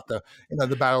lay out the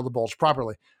Battle of the Bulge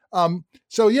properly.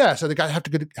 So they got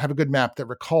to have a good map that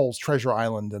recalls Treasure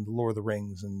Island and the Lord of the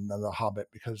Rings and the Hobbit,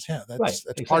 because that's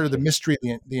part of the mystery,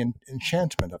 the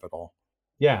enchantment of it all.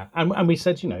 Yeah, and we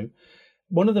said,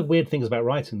 one of the weird things about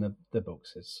writing the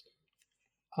books is,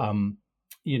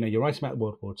 you're writing about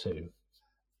World War II.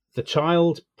 The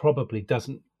child probably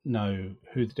doesn't know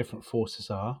who the different forces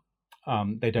are.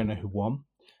 They don't know who won.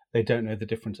 They don't know the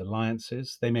different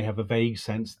alliances. They may have a vague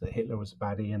sense that Hitler was a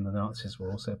baddie and the Nazis were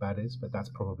also baddies, but that's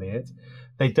probably it.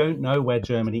 They don't know where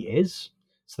Germany is,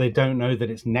 so they don't know that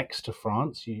it's next to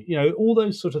France. All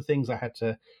those sort of things I had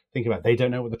to think about. They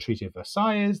don't know what the Treaty of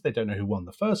Versailles is. They don't know who won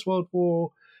the First World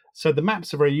War. So the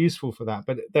maps are very useful for that,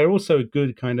 but they're also a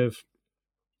good kind of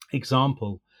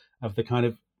example of the kind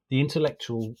of the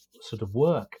intellectual sort of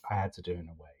work I had to do in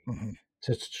a way. Mm-hmm.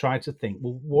 To try to think,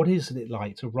 well, what is it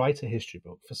like to write a history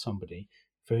book for somebody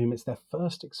for whom it's their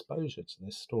first exposure to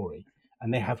this story,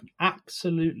 and they have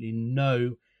absolutely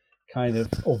no kind of,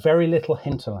 or very little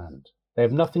hinterland. They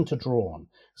have nothing to draw on.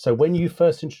 So when you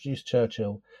first introduce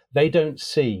Churchill, they don't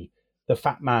see the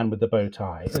fat man with the bow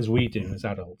tie as we do as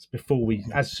adults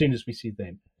as soon as we see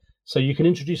them. So you can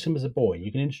introduce him as a boy.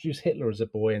 You can introduce Hitler as a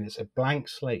boy, and it's a blank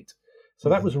slate. So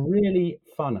that was really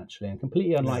fun, actually, and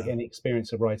completely unlike any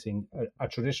experience of writing a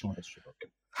traditional history book.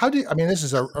 This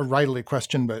is a writerly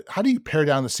question, but how do you pare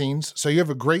down the scenes? So you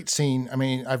have a great scene. I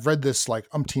mean, I've read this like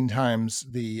umpteen times.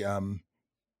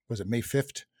 Was it May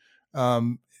 5th,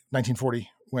 1940,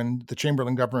 when the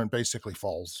Chamberlain government basically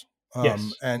falls.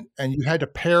 Yes. And you had to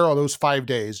pair all those 5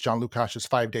 days, John Lukash's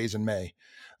 5 days in May.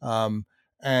 And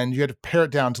you had to pare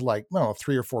it down to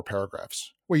 3 or 4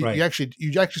 paragraphs. Well, you actually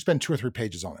spend 2 or 3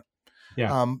 pages on it.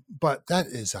 Yeah. But that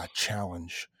is a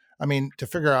challenge. I mean, to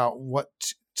figure out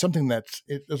something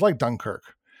it's like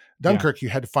Dunkirk. You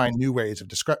had to find new ways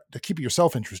to keep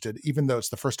yourself interested, even though it's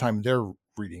the first time they're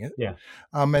reading it. Yeah.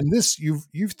 And this,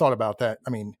 you've thought about that.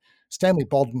 I mean, Stanley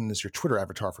Baldwin is your Twitter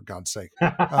avatar, for God's sake.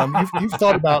 You've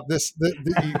thought about this.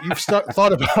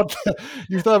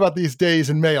 You've thought about these days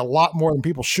in May a lot more than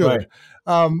people should.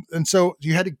 Right. And so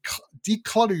you had to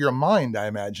declutter your mind, I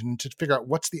imagine, to figure out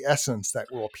what's the essence that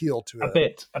will appeal to a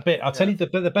bit. I'll tell you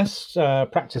the best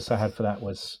practice I had for that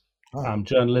was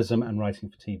journalism and writing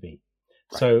for TV.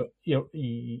 Right. So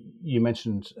you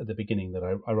mentioned at the beginning that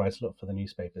I write a lot for the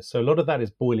newspapers. So a lot of that is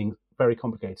boiling very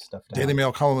complicated stuff down. Daily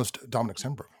Mail columnist Dominic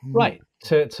Sandbrook. Right.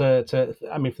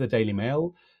 I mean, for the Daily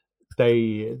Mail,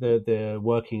 the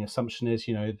working assumption is,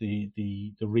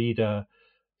 the reader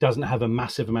doesn't have a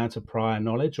massive amount of prior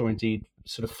knowledge or indeed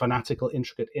sort of fanatical,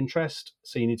 intricate interest.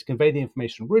 So you need to convey the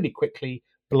information really quickly,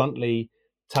 bluntly,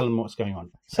 tell them what's going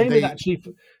on. Same with actually.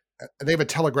 They have a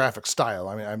telegraphic style.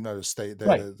 I mean, I've noticed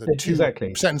the two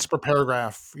exactly. sentence per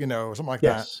paragraph, something like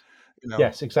that.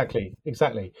 Yes, exactly.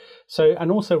 So,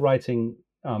 and also writing.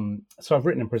 So I've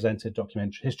written and presented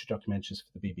history documentaries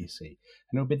for the BBC,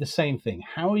 and it would be the same thing.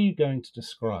 How are you going to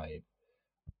describe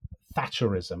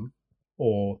Thatcherism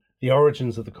or the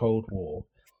origins of the Cold War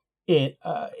in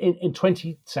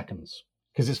 20 seconds?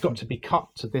 Because it's got to be cut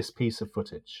to this piece of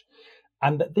footage,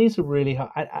 and these are really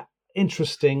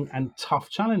interesting and tough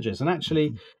challenges. And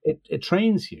actually, it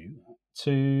trains you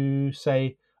to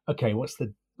say, okay, what's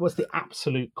the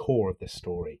absolute core of this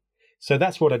story? So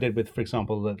that's what I did with, for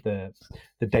example, the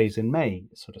Days in May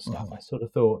sort of stuff. I sort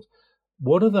of thought,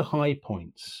 what are the high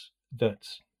points that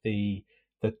the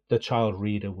child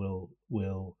reader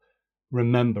will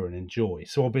remember and enjoy?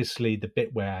 So obviously the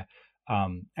bit where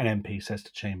an MP says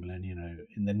to Chamberlain,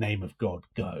 in the name of God,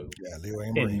 go. Yeah, Leo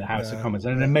Amery. In the House of Commons,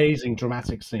 an amazing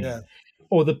dramatic scene. Yeah.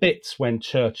 Or the bits when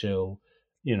Churchill,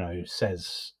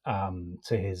 says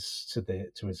to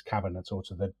his cabinet or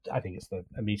I think it's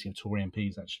a meeting of Tory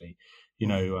MPs actually,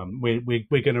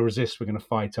 we're going to resist, we're going to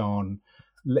fight on.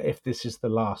 If this is the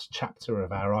last chapter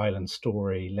of our island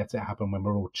story, let it happen when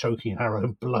we're all choking our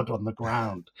own blood on the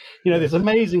ground. There's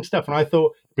amazing stuff. And I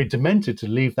thought it'd be demented to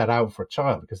leave that out for a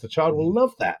child because the child will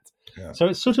love that. Yeah. So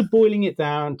it's sort of boiling it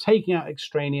down, taking out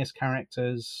extraneous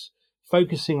characters,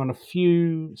 focusing on a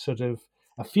few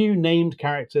named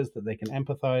characters that they can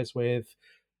empathize with,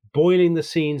 boiling the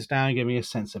scenes down, giving a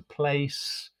sense of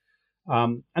place,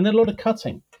 and then a lot of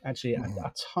cutting, actually,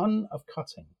 a ton of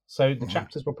cutting. So the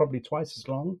chapters were probably twice as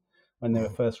long when they were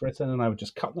first written, and I would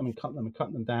just cut them and cut them and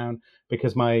cut them down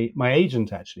because my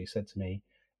agent actually said to me,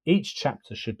 each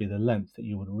chapter should be the length that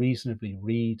you would reasonably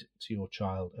read to your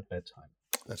child at bedtime.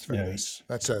 That's very nice.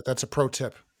 That's a pro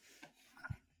tip.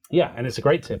 Yeah, and it's a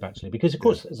great tip, actually, because, of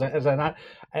course,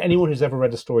 anyone who's ever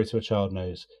read a story to a child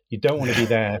knows you don't want to be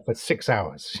there for 6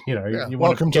 hours. You want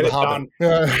Welcome to the Hobbit.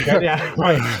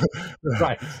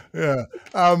 Right. Yeah.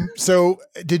 So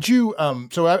did you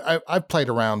so I've played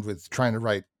around with trying to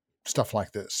write stuff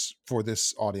like this for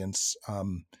this audience.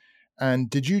 And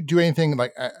did you do anything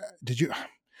like,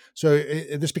 so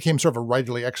this became sort of a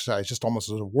writerly exercise, just almost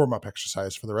as a warm-up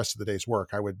exercise for the rest of the day's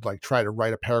work. I would try to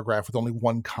write a paragraph with only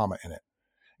one comma in it.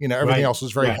 Everything else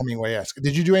was very Hemingway-esque.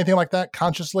 Did you do anything like that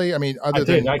consciously? I mean, I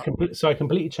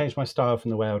completely changed my style from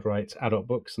the way I would write adult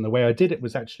books. And the way I did it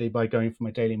was actually by going for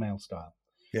my Daily Mail style.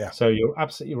 Yeah. So you're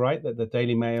absolutely right that the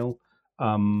Daily Mail,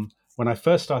 when I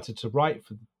first started to write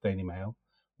for the Daily Mail,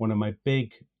 one of my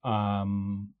big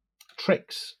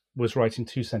tricks was writing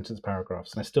 2-sentence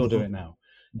paragraphs. And I still do it now.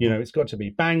 It's got to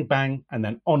be bang, bang, and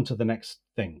then on to the next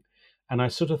thing. And I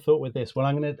sort of thought with this, well,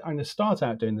 I'm going to start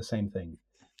out doing the same thing.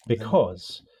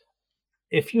 Because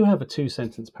if you have a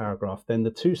 2-sentence paragraph, then the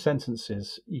 2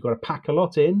 sentences you've got to pack a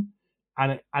lot in,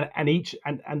 and each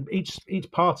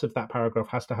part of that paragraph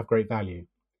has to have great value.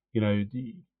 They're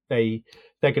going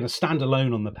to stand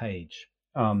alone on the page.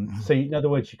 So in other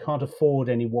words, you can't afford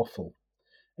any waffle,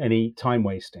 any time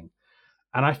wasting.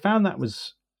 And I found that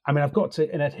was, in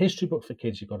a history book for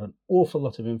kids, you've got an awful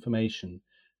lot of information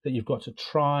that you've got to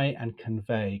try and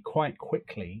convey quite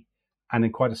quickly and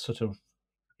in quite a sort of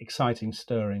exciting,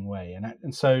 stirring way.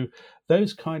 And so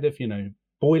those kind of,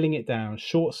 boiling it down,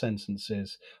 short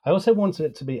sentences. I also wanted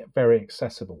it to be very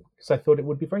accessible because I thought it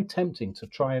would be very tempting to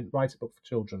try and write a book for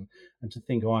children and to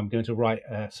think, I'm going to write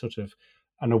a sort of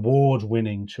an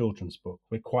award-winning children's book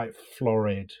with quite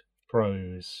florid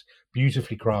prose,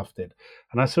 beautifully crafted.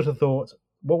 And I sort of thought,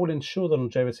 what will ensure the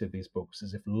longevity of these books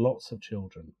is if lots of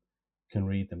children can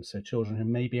read them. So children who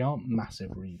maybe aren't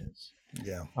massive readers,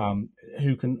 who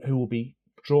will be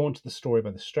drawn to the story by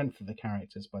the strength of the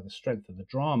characters, by the strength of the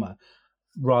drama,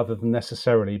 rather than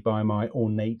necessarily by my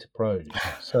ornate prose.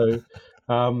 So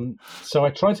I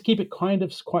tried to keep it kind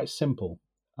of quite simple.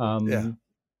 But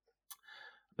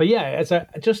as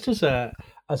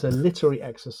a literary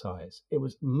exercise, it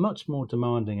was much more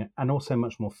demanding and also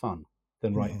much more fun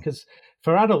than writing. Because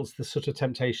for adults, the sort of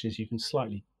temptation is you can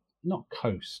slightly not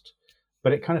coast,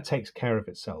 but it kind of takes care of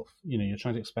itself. You're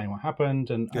trying to explain what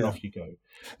happened and off you go.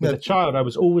 With a child, I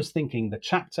was always thinking the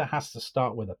chapter has to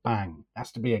start with a bang. It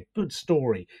has to be a good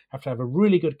story. You have to have a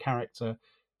really good character.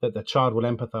 that the child will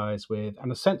empathize with,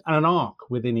 and an arc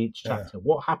within each chapter. Yeah.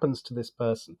 What happens to this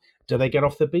person? Do they get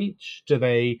off the beach? Do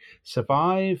they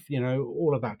survive?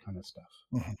 All of that kind of stuff.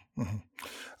 Mm-hmm.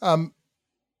 Mm-hmm.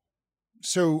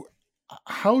 So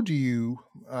how do you,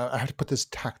 I have to put this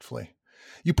tactfully,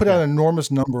 you put out an enormous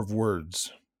number of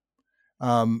words.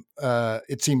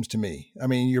 It seems to me. I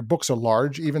mean, your books are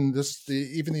large. Even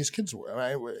these kids'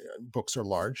 books are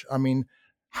large. I mean,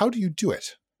 how do you do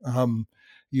it?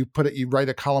 You write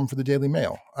a column for the Daily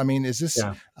Mail. I mean, is this?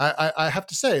 Yeah. I have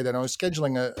to say that I was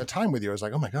scheduling a time with you. I was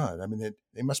like, oh my God. I mean,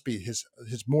 it must be his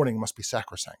morning must be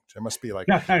sacrosanct. It must be like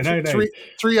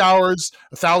 3 hours,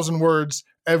 1,000 words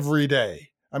every day.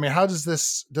 I mean, how does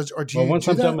this? Once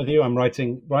I'm done with you, I'm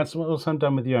writing. Once I'm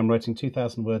done with you, I'm writing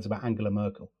 2,000 words about Angela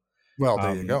Merkel. Well,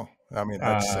 there you go. I mean,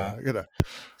 that's good.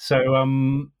 So,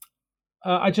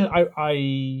 I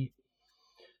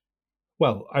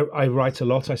write a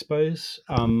lot, I suppose.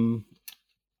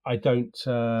 I don't.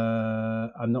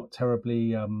 I'm not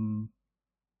terribly. I'm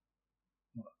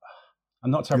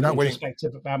not terribly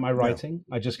introspective about my writing.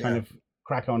 No. I just kind of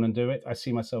crack on and do it. I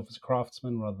see myself as a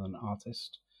craftsman rather than an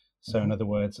artist. So, in other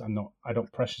words, I'm not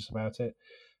precious about it.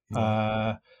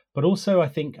 Yeah. But also, I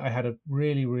think I had a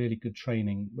really, really good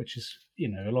training, which is,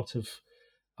 a lot of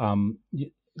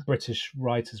British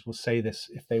writers will say this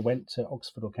if they went to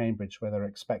Oxford or Cambridge, where they're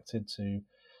expected to,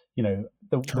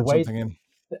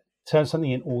 turn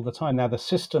something in all the time. Now, the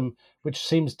system, which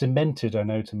seems demented, I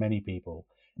know, to many people,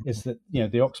 is that,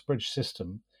 the Oxbridge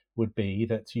system would be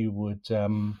that you would,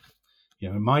 in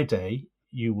my day,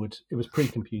 it was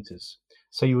pre-computers.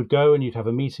 So you would go and you'd have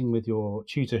a meeting with your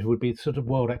tutor who would be sort of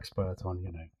world expert on,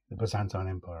 the Byzantine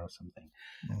Empire or something.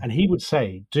 Mm. And he would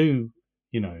say, do,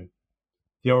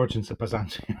 the origins of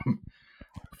Byzantium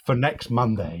for next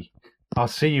Monday. I'll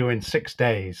see you in 6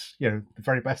 days. The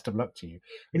very best of luck to you.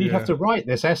 And you'd have to write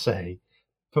this essay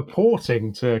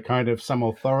purporting to kind of some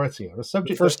authority on a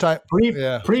subject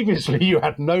previously you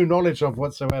had no knowledge of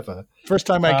whatsoever. First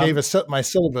time I gave my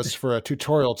syllabus for a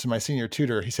tutorial to my senior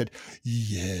tutor, he said,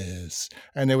 yes.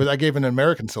 And I gave an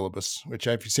American syllabus, which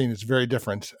I've seen is very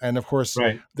different. And of course,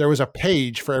 there was a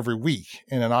page for every week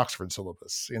in an Oxford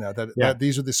syllabus, that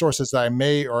these are the sources that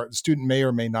the student may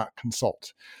or may not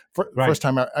consult. First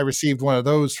time I received one of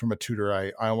those from a tutor,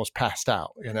 I almost passed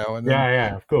out, And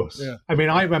then, of course. Yeah. I mean,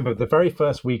 I remember the very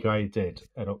first week I did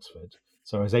at Oxford.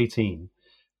 So I was 18,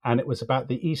 and it was about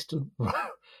why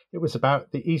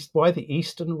the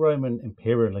Eastern Roman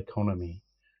imperial economy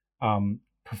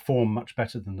performed much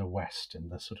better than the West in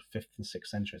the sort of 5th and 6th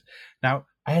centuries. Now,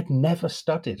 I had never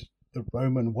studied the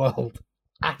Roman world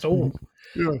at all,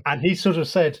 and he sort of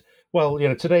said, well,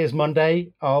 today is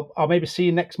Monday. I'll maybe see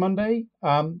you next Monday.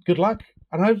 Good luck.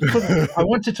 And I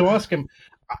wanted to ask him,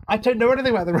 I don't know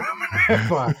anything about the Roman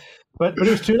Empire, but it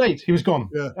was too late. He was gone.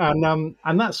 Yeah.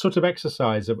 And that sort of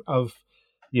exercise of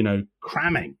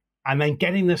cramming and then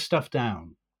getting this stuff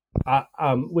down,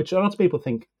 which a lot of people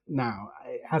think now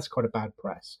it has quite a bad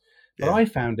press. But I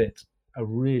found it a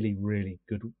really, really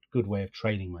good way of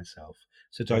training myself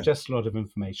to digest a lot of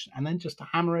information and then just to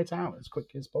hammer it out as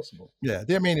quickly as possible. Yeah,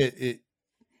 I mean,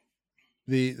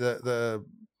 the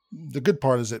good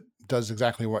part is it does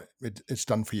exactly what it's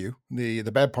done for you. The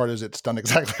bad part is it's done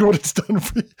exactly what it's done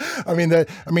for you. I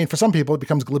mean, for some people it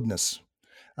becomes glibness.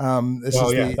 An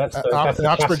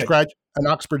Oxbridge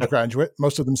graduate,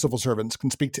 most of them civil servants, can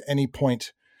speak to any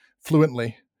point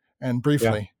fluently and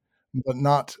briefly. But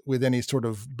not with any sort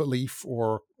of belief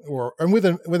or with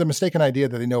a mistaken idea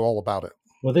that they know all about it.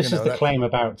 Well, this is the claim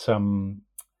about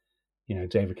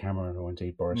David Cameron or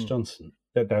indeed Boris Johnson,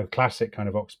 that they're classic kind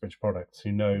of Oxbridge products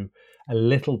who know a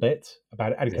little bit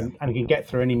about it and can get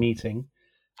through any meeting,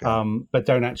 but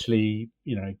don't actually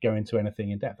go into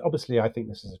anything in depth. Obviously, I think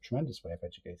this is a tremendous way of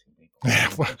educating people.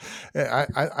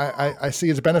 I see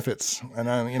its benefits, and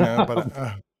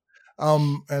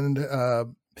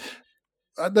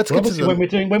let's get to when we're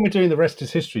doing the rest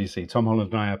is history. You see, Tom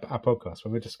Holland and I, our podcast,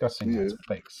 when we're discussing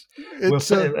topics, it'll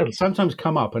sometimes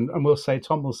come up, and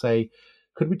Tom will say,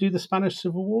 "Could we do the Spanish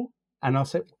Civil War?" And I'll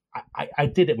say, "I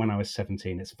did it when I was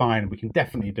 17. It's fine. We can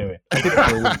definitely do it. I did it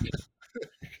for a week."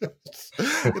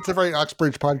 It's a very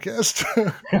Oxbridge podcast.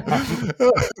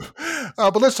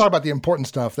 But let's talk about the important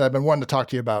stuff that I've been wanting to talk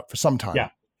to you about for some time. Yeah.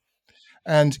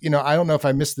 And I don't know if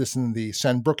I missed this in the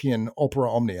Sandbrookian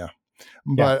Opera Omnia,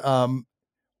 but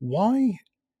why?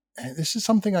 And this is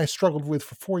something I struggled with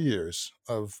for 4 years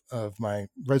of my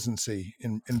residency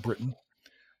in Britain.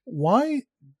 Why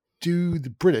do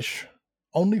the British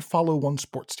only follow one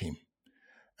sports team?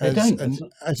 They don't.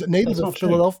 As a native of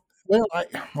Philadelphia, Well,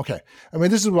 okay. I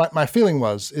mean, this is what my feeling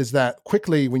is that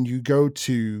quickly when you go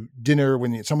to dinner,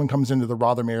 when someone comes into the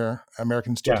Rothermere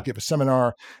American Institute to give a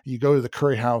seminar, you go to the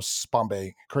Curry House,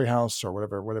 Bombay Curry House, or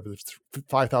whatever,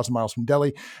 5,000 miles from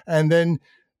Delhi, and then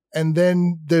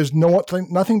there's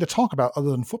nothing to talk about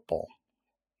other than football.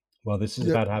 Well, this is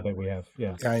a bad habit we have.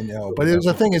 Yeah, I know. But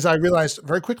the thing is, I realized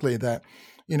very quickly that,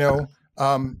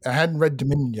 I hadn't read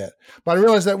Dominion yet, but I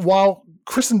realized that while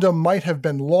Christendom might have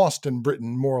been lost in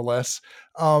Britain, more or less,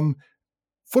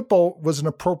 football was an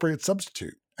appropriate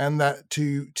substitute. And that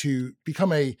to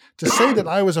say that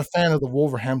I was a fan of the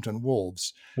Wolverhampton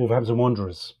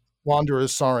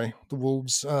Wanderers, sorry, the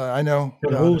Wolves. I know the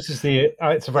Wolves is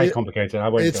it's very complicated.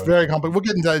 It's very complicated. We'll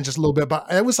get into that in just a little bit, but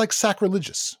it was like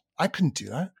sacrilegious. I couldn't do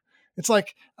that. It's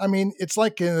like in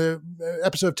the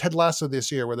episode of Ted Lasso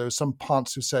this year where there was some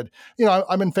Ponce who said,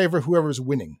 I'm in favor of whoever's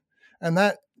winning. And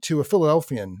that to a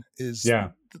Philadelphian is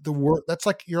the word. That's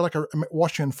like, you're like a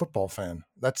Washington football fan.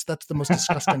 That's the most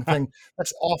disgusting thing.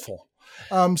 That's awful.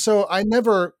 So I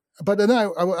never, but then I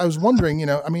was wondering,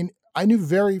 I knew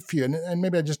very few, and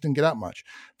maybe I just didn't get out much,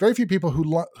 very few people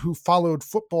who followed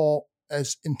football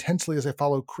as intensely as they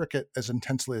followed cricket, as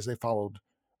intensely as they followed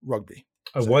rugby.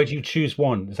 Oh, why do you choose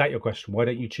one? Is that your question? Why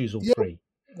don't you choose all three?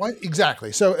 Why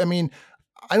exactly? So,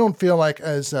 I don't feel like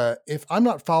if I'm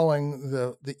not following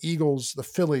the Eagles, the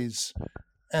Phillies,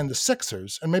 and the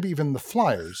Sixers, and maybe even the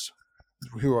Flyers,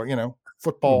 who are,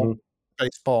 football,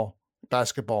 baseball,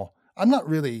 basketball, I'm not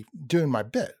really doing my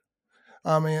bit.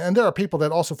 And there are people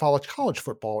that also follow college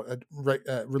football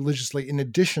religiously, in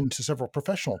addition to several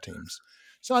professional teams.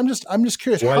 So I'm just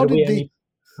curious, how did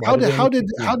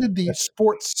the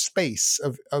sports space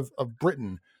of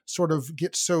Britain sort of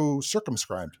get so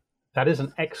circumscribed? That is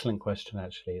an excellent question,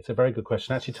 actually. It's a very good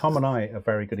question. Actually, Tom and I are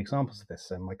very good examples of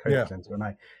this, and my co-presenter and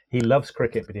I. He loves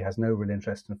cricket, but he has no real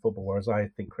interest in football, whereas I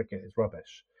think cricket is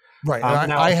rubbish. Right.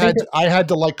 I had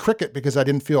to like cricket because I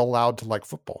didn't feel allowed to like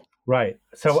football. Right.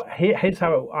 So here's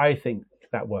how I think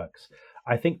that works.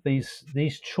 I think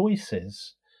these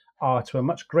choices are to a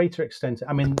much greater extent.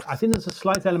 I think there's a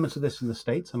slight element of this in the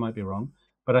States. I might be wrong.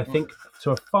 But I think to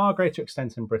a far greater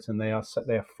extent in Britain, they are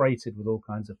freighted with all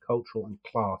kinds of cultural and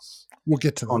class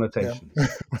connotations. Yeah.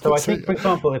 So I think, for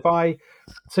example,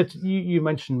 you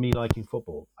mentioned me liking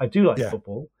football. I do like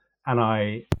football, and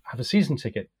I have a season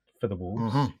ticket for the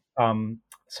Wolves. Mm-hmm.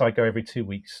 So I go every 2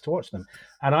 weeks to watch them.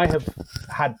 And I have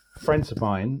had friends of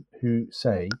mine who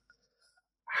say,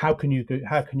 how can you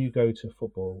go to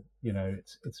football?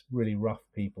 It's really rough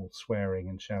people swearing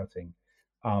and shouting.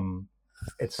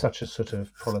 It's such a sort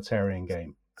of proletarian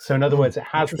game. So in other words, it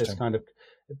has this kind of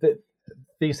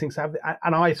these things have,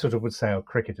 and I sort of would say,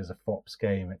 cricket is a fops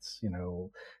game. It's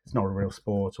it's not a real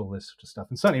sport. All this sort of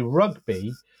stuff, and certainly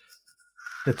rugby.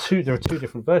 There are two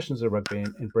different versions of rugby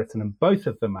in Britain, and both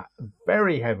of them are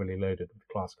very heavily loaded with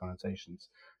class connotations.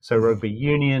 So rugby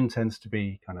union tends to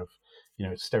be kind of,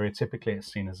 stereotypically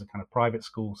it's seen as a kind of private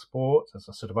school sport, as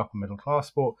a sort of upper middle class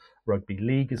sport. Rugby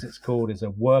league, as it's called, is a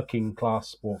working class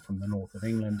sport from the north of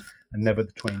England, and never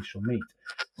the twain shall meet.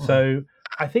 So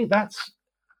I think that's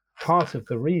part of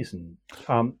the reason.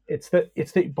 It's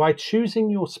that by choosing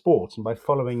your sport and by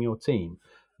following your team,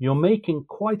 you're making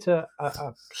quite a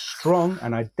strong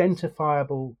and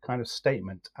identifiable kind of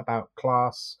statement about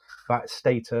class, about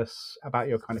status, about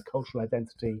your kind of cultural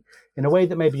identity, in a way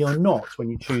that maybe you're not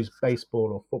when you choose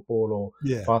baseball or football or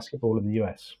basketball in the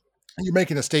US. You're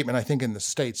making a statement. I think in the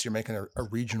States, you're making a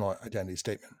regional identity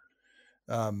statement.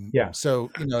 So,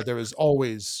 there is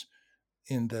always,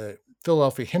 in the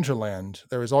Philadelphia hinterland,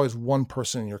 there is always one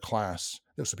person in your class,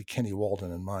 this would be Kenny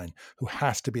Walden and mine, who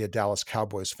has to be a Dallas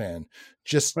Cowboys fan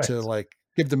just to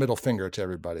give the middle finger to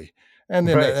everybody. And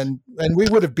then and we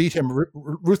would have beat him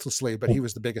ruthlessly, but he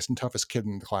was the biggest and toughest kid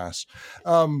in the class.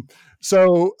 But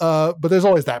there's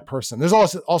always that person. There's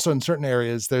also in certain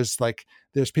areas,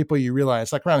 there's people you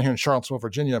realize, like around here in Charlottesville,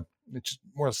 Virginia, which is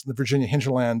more or less the Virginia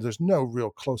hinterland, there's no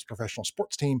real close professional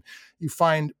sports team. You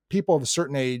find people of a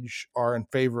certain age are in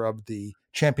favor of the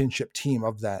championship team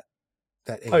of that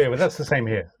age. Oh yeah, but that's the same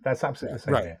here. That's absolutely the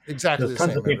same here. Exactly. There's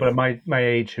tons of people at my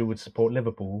age who would support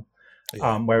Liverpool.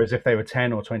 Whereas if they were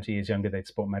 10 or 20 years younger, they'd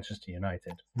support Manchester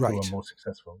United, who were more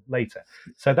successful later.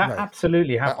 So that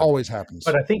absolutely happens. That always happens.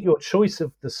 But I think your choice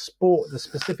of the sport,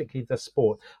 specifically the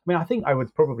sport, I think I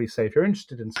would probably say if you're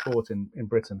interested in sport in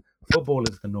Britain, football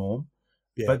is the norm.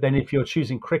 Yeah. But then if you're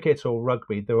choosing cricket or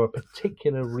rugby, there are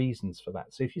particular reasons for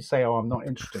that. So if you say, I'm not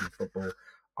interested in football,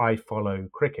 I follow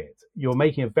cricket. You're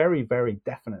making a very, very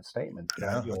definite statement.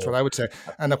 Yeah, that's what I would say.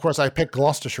 And of course, I picked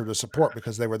Gloucestershire to support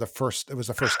because they were the first. It was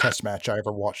the first Test match I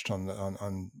ever watched on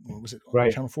was it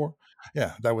right. Channel 4?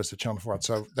 Yeah, that was the Channel 4.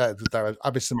 So that was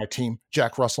obviously my team.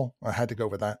 Jack Russell. I had to go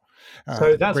with that.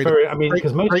 So that's great, very. I mean,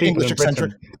 because most people English in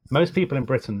Britain, most people in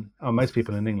Britain, or most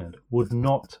people in England would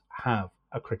not have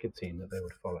a cricket team that they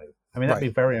would follow. I mean, that'd be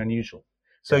very unusual.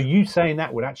 So you saying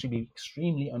that would actually be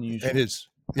extremely unusual. It is.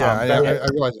 Yeah, I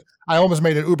realized it. I almost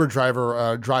made an Uber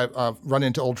driver run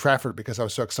into Old Trafford because I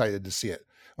was so excited to see it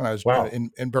when I was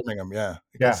in Birmingham. Yeah,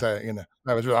 because I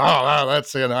was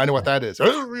that's I know what that is.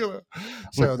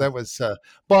 So that was.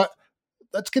 But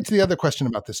let's get to the other question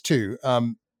about this too.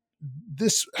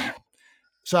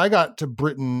 So I got to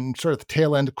Britain sort of at the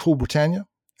tail end of Cool Britannia,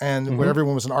 and where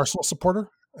everyone was an Arsenal supporter,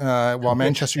 while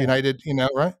Manchester United,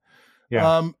 right?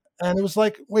 Yeah. And it was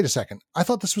like, wait a second. I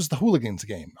thought this was the hooligans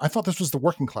game. I thought this was the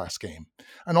working class game.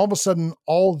 And all of a sudden,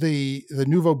 all the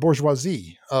nouveau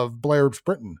bourgeoisie of Blair's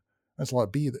Britain, that's a lot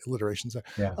of B alliterations there.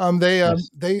 Yeah.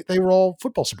 They were all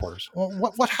football supporters.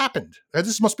 Well, what happened?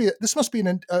 This must be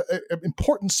an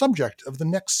important subject of the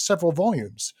next several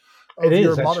volumes. It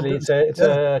is actually. It's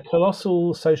a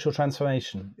colossal social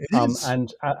transformation. It is.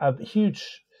 And a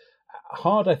huge.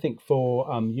 Hard, I think, for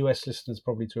US listeners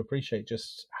probably to appreciate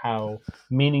just how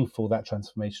meaningful that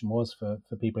transformation was for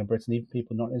people in Britain, even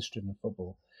people not interested in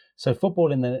football. So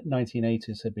football in the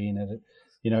 1980s had been,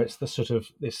 it's the sort of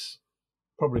this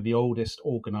probably the oldest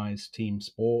organized team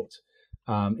sport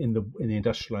in the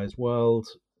industrialized world,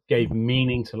 gave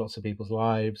meaning to lots of people's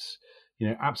lives,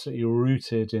 absolutely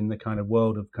rooted in the kind of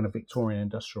world of kind of Victorian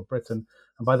industrial Britain.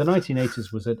 And by the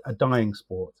 1980s was a dying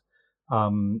sport.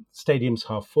 Stadiums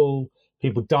half full,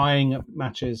 people dying at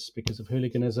matches because of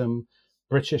hooliganism,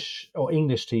 British or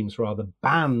English teams rather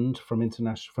banned from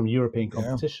European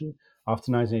competition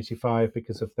after 1985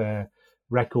 because of their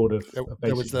record of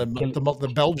there was the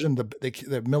Belgian,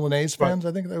 the Milanese fans,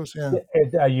 I think that was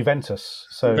Juventus.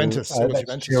 So Juventus,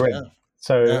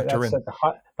 So that's at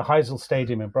the Heysel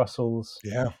Stadium in Brussels.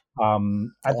 Yeah.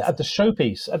 At the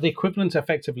showpiece, at the equivalent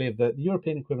effectively of the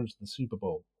European equivalent of the Super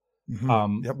Bowl.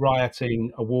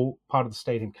 Rioting, part of the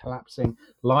stadium collapsing,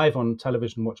 live on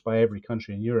television, watched by every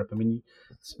country in Europe. I mean,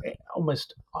 it's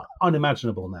almost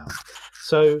unimaginable now.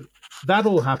 So that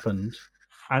all happened,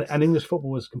 and English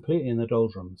football was completely in the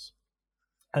doldrums.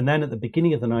 And then at the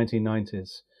beginning of the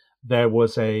 1990s, there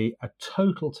was a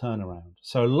total turnaround.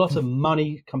 So a lot of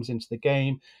money comes into the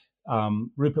game.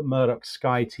 Rupert Murdoch's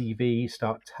Sky TV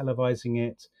start televising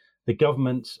it. The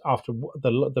government, after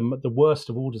the worst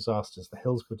of all disasters, the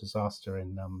Hillsborough disaster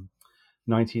in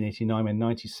 1989, when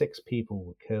 96 people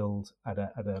were killed at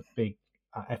a big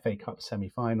FA Cup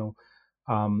semi-final,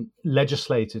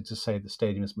 legislated to say the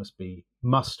stadiums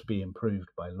must be improved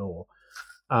by law,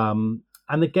 and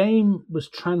the game was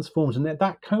transformed, and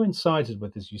that coincided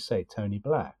with, as you say, Tony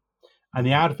Blair, and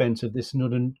the advent of this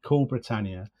Cool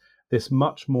Britannia, this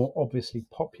much more obviously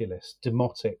populist,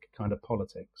 demotic kind of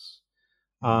politics.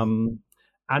 And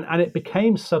it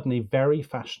became suddenly very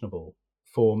fashionable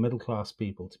for middle-class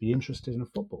people to be interested in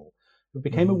football. It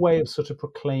became a way of sort of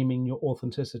proclaiming your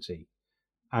authenticity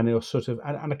and your sort of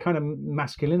and a kind of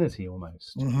masculinity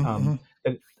almost. That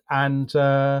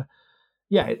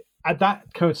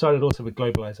coincided also with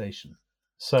globalization.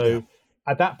 So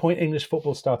at that point, English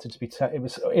football started to be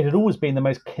it had always been the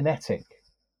most kinetic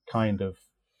kind of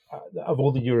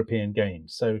all the European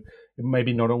games. So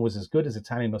maybe not always as good as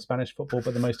Italian or Spanish football,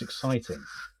 but the most exciting,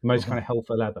 the most kind of hell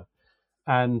for leather.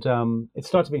 And it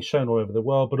started being shown all over the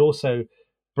world, but also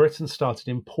Britain started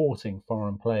importing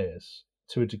foreign players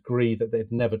to a degree that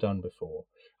they'd never done before.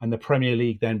 And the Premier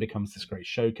League then becomes this great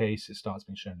showcase. It starts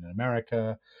being shown in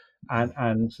America.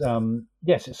 And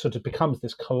yes, it sort of becomes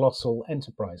this colossal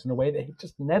enterprise in a way that it had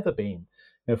just never been.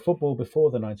 Football before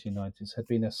the 1990s had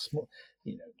been a small,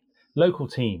 local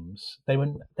teams. They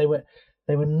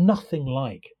were nothing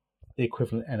like the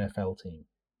equivalent NFL team,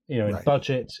 in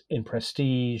budget, in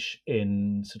prestige,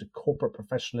 in sort of corporate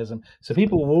professionalism. So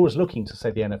people were always looking to,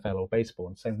 say, the NFL or baseball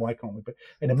and saying, why can't we? But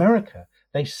in America,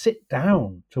 they sit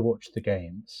down to watch the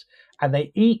games and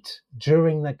they eat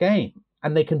during the game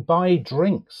and they can buy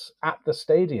drinks at the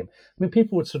stadium. I mean,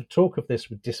 people would sort of talk of this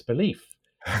with disbelief.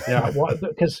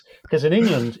 Because in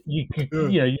England, you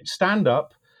stand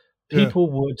up. People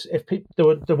would,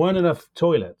 there weren't enough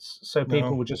toilets, so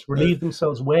people would just relieve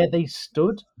themselves where they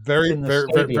stood. Very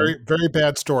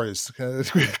bad stories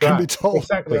can be told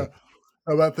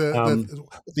about the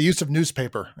use of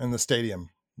newspaper in the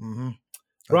stadium.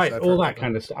 All that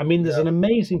kind of stuff. I mean, there's an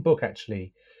amazing book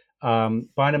actually by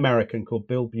an American called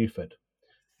Bill Buford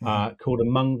called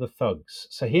Among the Thugs.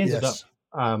 So he ended up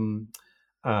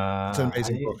It's an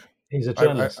amazing book. He's a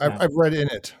journalist. I've read in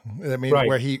it. I mean, right.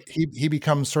 where he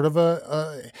becomes sort of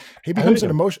he becomes an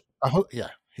emotion.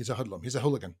 He's a hoodlum. He's a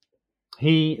hooligan.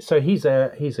 He's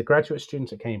a graduate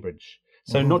student at Cambridge,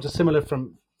 so not dissimilar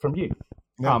from you.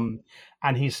 Yeah.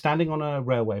 And he's standing on a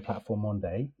railway platform one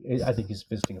day. I think he's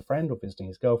visiting a friend or visiting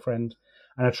his girlfriend,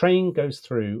 and a train goes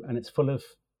through, and it's full of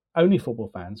only football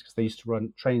fans, because they used to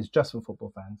run trains just for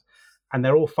football fans, and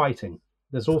they're all fighting.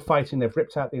 There's all fighting. They've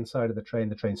ripped out the inside of the train.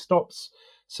 The train stops.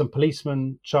 Some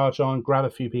policemen charge on, grab a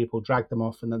few people, drag them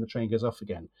off, and then the train goes off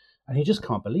again. And he just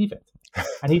can't believe it.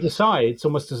 And he decides,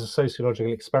 almost as a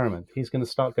sociological experiment, he's going to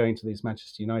start going to these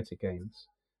Manchester United games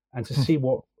and to see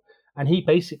what. And he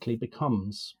basically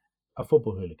becomes a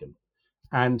football hooligan.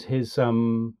 And his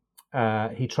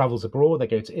he travels abroad. They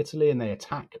go to Italy and they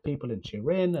attack people in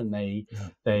Turin, and they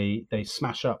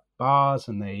smash up bars,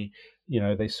 and they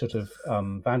sort of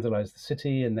vandalize the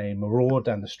city, and they maraud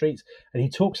down the streets. And he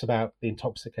talks about the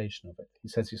intoxication of it. He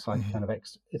says it's like kind of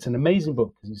it's an amazing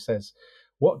book, because he says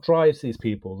what drives these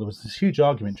people. There was this huge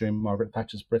argument during Margaret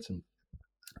Thatcher's Britain.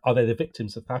 Are they the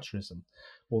victims of Thatcherism?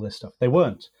 All this stuff. They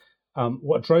weren't.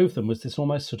 What drove them was this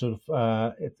almost sort of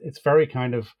it's very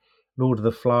kind of Lord of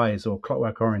the Flies or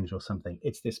Clockwork Orange or something.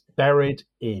 It's this buried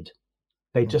id.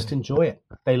 They just enjoy it.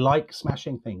 They like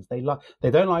smashing things. They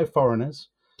don't like foreigners,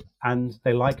 and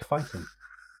they like fighting.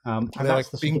 And they like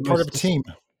being part of a team.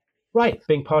 Right,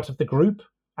 being part of the group,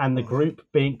 and the group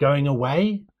going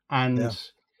away, and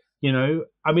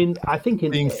I mean, I think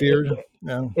being feared.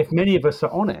 If many of us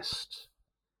are honest,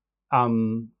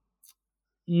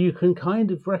 you can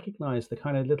kind of recognize the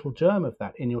kind of little germ of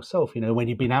that in yourself. When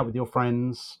you've been out with your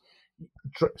friends,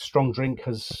 strong drink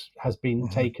has been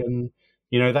taken.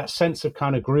 That sense of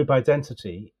kind of group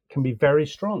identity can be very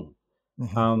strong. The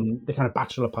kind of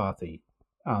bachelor party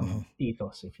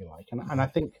ethos, if you like. And I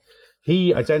think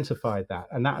he identified that,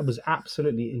 and that was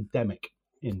absolutely endemic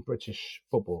in British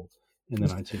football in the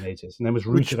 1980s, and then was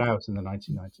rooted out in the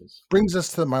 1990s. Brings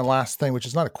us to my last thing, which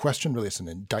is not a question, really, it's an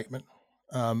indictment.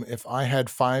 If I had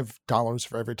 $5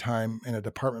 for every time in a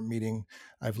department meeting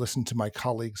I've listened to my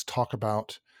colleagues talk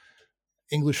about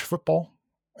English football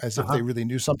as if they really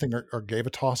knew something or gave a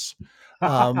toss,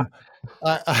 I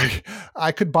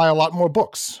could buy a lot more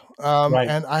books. Right.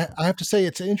 And I have to say,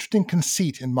 it's an interesting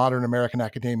conceit in modern American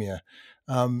academia.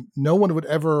 No one would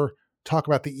ever talk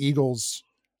about the Eagles,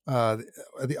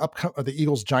 the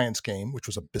Eagles Giants game, which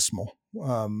was abysmal.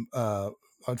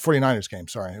 49ers game,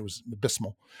 sorry, it was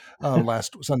abysmal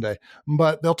last Sunday.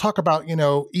 But they'll talk about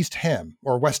East Ham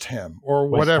or West Ham or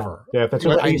whatever. Yeah, if that's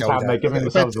what East Ham, they're giving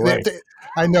themselves away.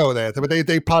 I know that, but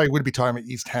they probably would be talking about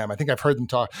East Ham. I think I've heard them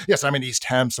talk. Yes, I'm an East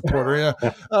Ham supporter.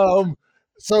 Yeah.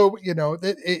 So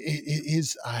it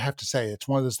is. I have to say, it's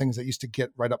one of those things that used to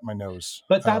get right up my nose.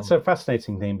 But that's a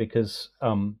fascinating thing, because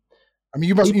I mean,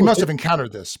 you must have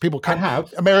encountered this. People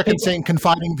Americans saying,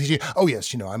 confiding to you, "Oh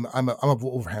yes, I'm a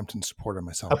Wolverhampton supporter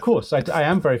myself." Of course, I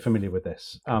am very familiar with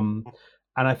this, and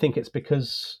I think it's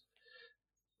because,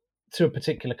 to a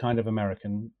particular kind of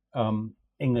American,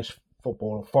 English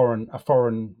football, a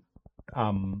foreign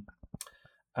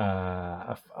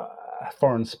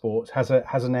sport has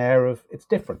an air of, it's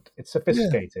different, it's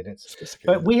sophisticated,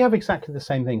 But we have exactly the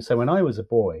same thing. So when I was a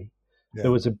boy. Yeah.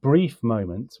 There was a brief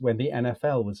moment when the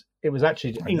NFL it was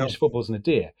actually English football's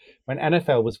nadir, when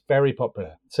NFL was very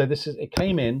popular. So it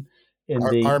came in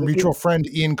our mutual friend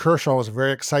Ian Kershaw was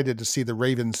very excited to see the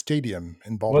Ravens Stadium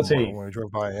in Baltimore when we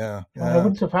drove by. Yeah. I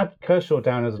wouldn't have had Kershaw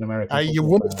down as an American. You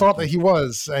wouldn't have thought that he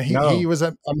was. He was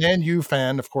a Man U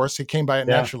fan, of course. He came by it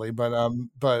naturally, but yeah,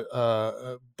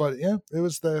 it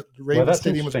was the Ravens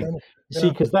Stadium was. See,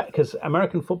 because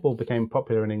American football became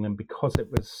popular in England because it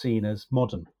was seen as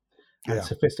modern. And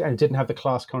sophisticated, and it didn't have the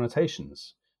class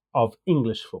connotations of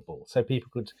English football. So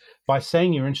people could, by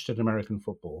saying you're interested in American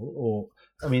football,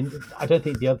 I don't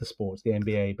think the other sports, the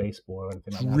NBA, baseball, or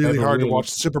anything like that. It's really hard to watch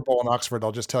the Super Bowl in Oxford.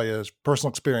 I'll just tell you, it's personal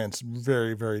experience,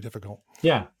 very, very difficult.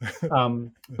 Yeah,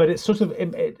 but it's sort of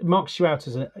it marks you out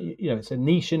as it's a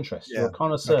niche interest. You're a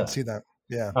connoisseur. I can see that.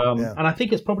 Yeah, and I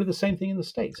think it's probably the same thing in the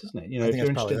States, isn't it? If you're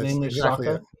interested in English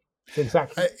soccer.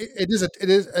 Exactly. It is,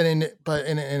 but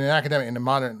in a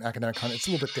modern academic context, it's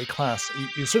a little bit déclassé.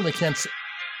 You certainly can't.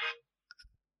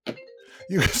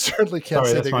 You certainly can't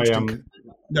say that.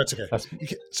 No, it's okay.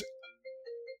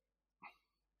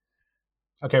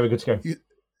 Okay, we're good to go.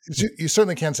 You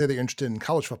certainly can't say that you're interested in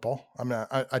college football.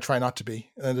 I try not to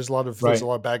be. And there's a lot of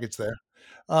baggage there.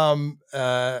 And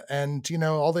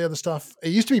all the other stuff. It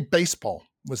used to be baseball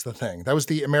was the thing. That was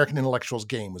the American intellectuals'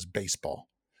 game, was baseball.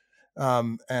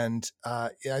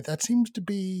 That seems to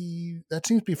be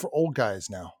for old guys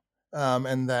now.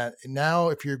 and that now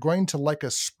if you're going to like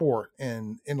a sport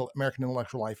in American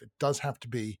intellectual life, it does have to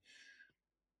be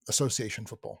association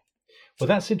football. Well,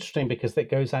 that's interesting because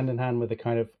that goes hand in hand with the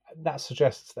kind of, that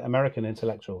suggests that American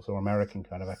intellectuals or American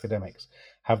kind of academics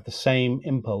have the same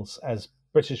impulse as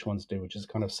British ones do, which is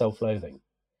kind of self-loathing.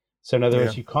 So in other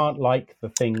words, you can't like the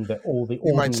thing that all the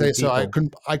you might say so. I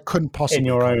couldn't possibly in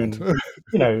your own,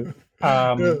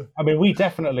 I mean, we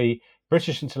definitely,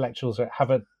 British intellectuals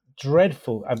have a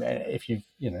dreadful. I mean, if you've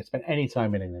spent any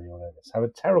time in England, you'll know this. Have a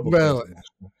terrible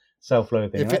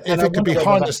self-loathing. If it could be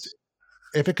harnessed,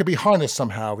 if it could be harnessed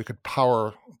somehow, we could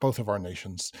power both of our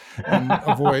nations and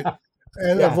avoid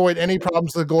avoid any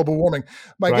problems with global warming.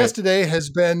 My guest today has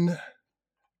been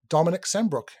Dominic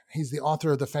Sembrook. He's the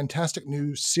author of the fantastic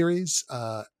new series.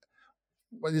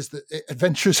 What is the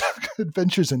Adventures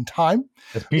in Time?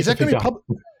 Is that going to be published?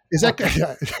 Is that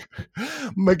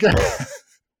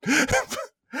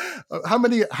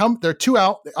there are 2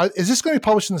 out? Is this going to be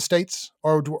published in the States,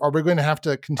 or are we going to have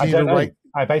to continue to write?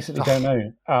 I basically don't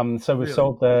know. So we've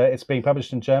sold it's being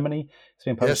published in Germany. It's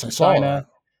being published in China.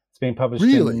 It's being published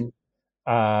in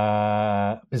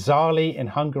bizarrely in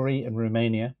Hungary and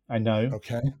Romania. I know.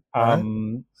 Okay.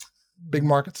 Big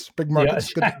markets.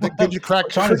 Yeah. Good you crack.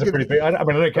 China's a pretty big. I mean, I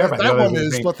don't care about that one.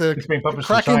 Is what the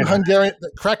cracking Hungarian,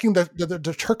 cracking the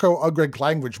Turco-Ugric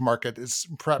language market is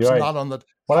perhaps not on the.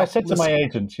 Well, I said to my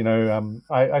agent,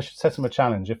 I should set them a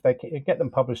challenge if they get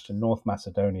them published in North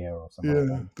Macedonia or something. Yeah,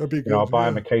 like that'd be good. I'll buy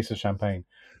them a case of champagne.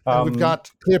 We've got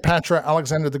Cleopatra,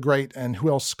 Alexander the Great, and who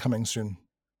else coming soon?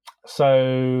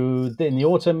 So in the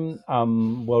autumn,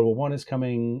 World War I is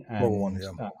coming, and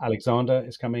Alexander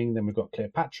is coming. Then we've got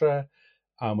Cleopatra,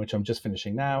 which I'm just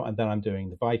finishing now, and then I'm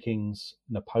doing the Vikings,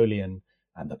 Napoleon,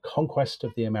 and the Conquest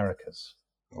of the Americas.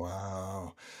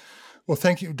 Wow. Well,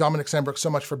 thank you, Dominic Sembrook, so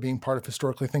much for being part of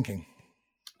Historically Thinking.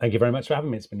 Thank you very much for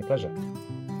having me. It's been a pleasure.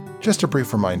 Just a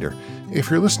brief reminder, if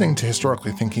you're listening to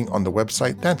Historically Thinking on the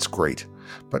website, that's great.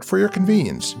 But for your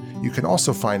convenience, you can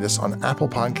also find us on Apple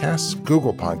Podcasts,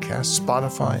 Google Podcasts,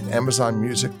 Spotify, Amazon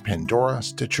Music, Pandora,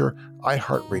 Stitcher,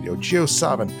 iHeartRadio,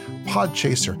 JioSaavn,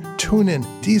 Podchaser, TuneIn,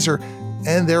 Deezer,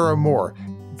 and there are more.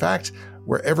 In fact,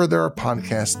 wherever there are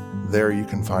podcasts, there you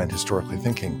can find Historically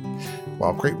Thinking.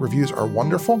 While great reviews are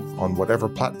wonderful on whatever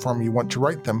platform you want to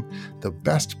write them, the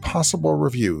best possible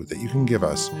review that you can give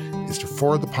us is to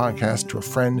forward the podcast to a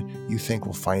friend you think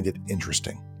will find it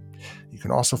interesting. You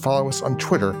can also follow us on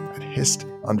Twitter at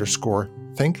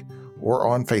hist_think or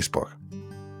on Facebook.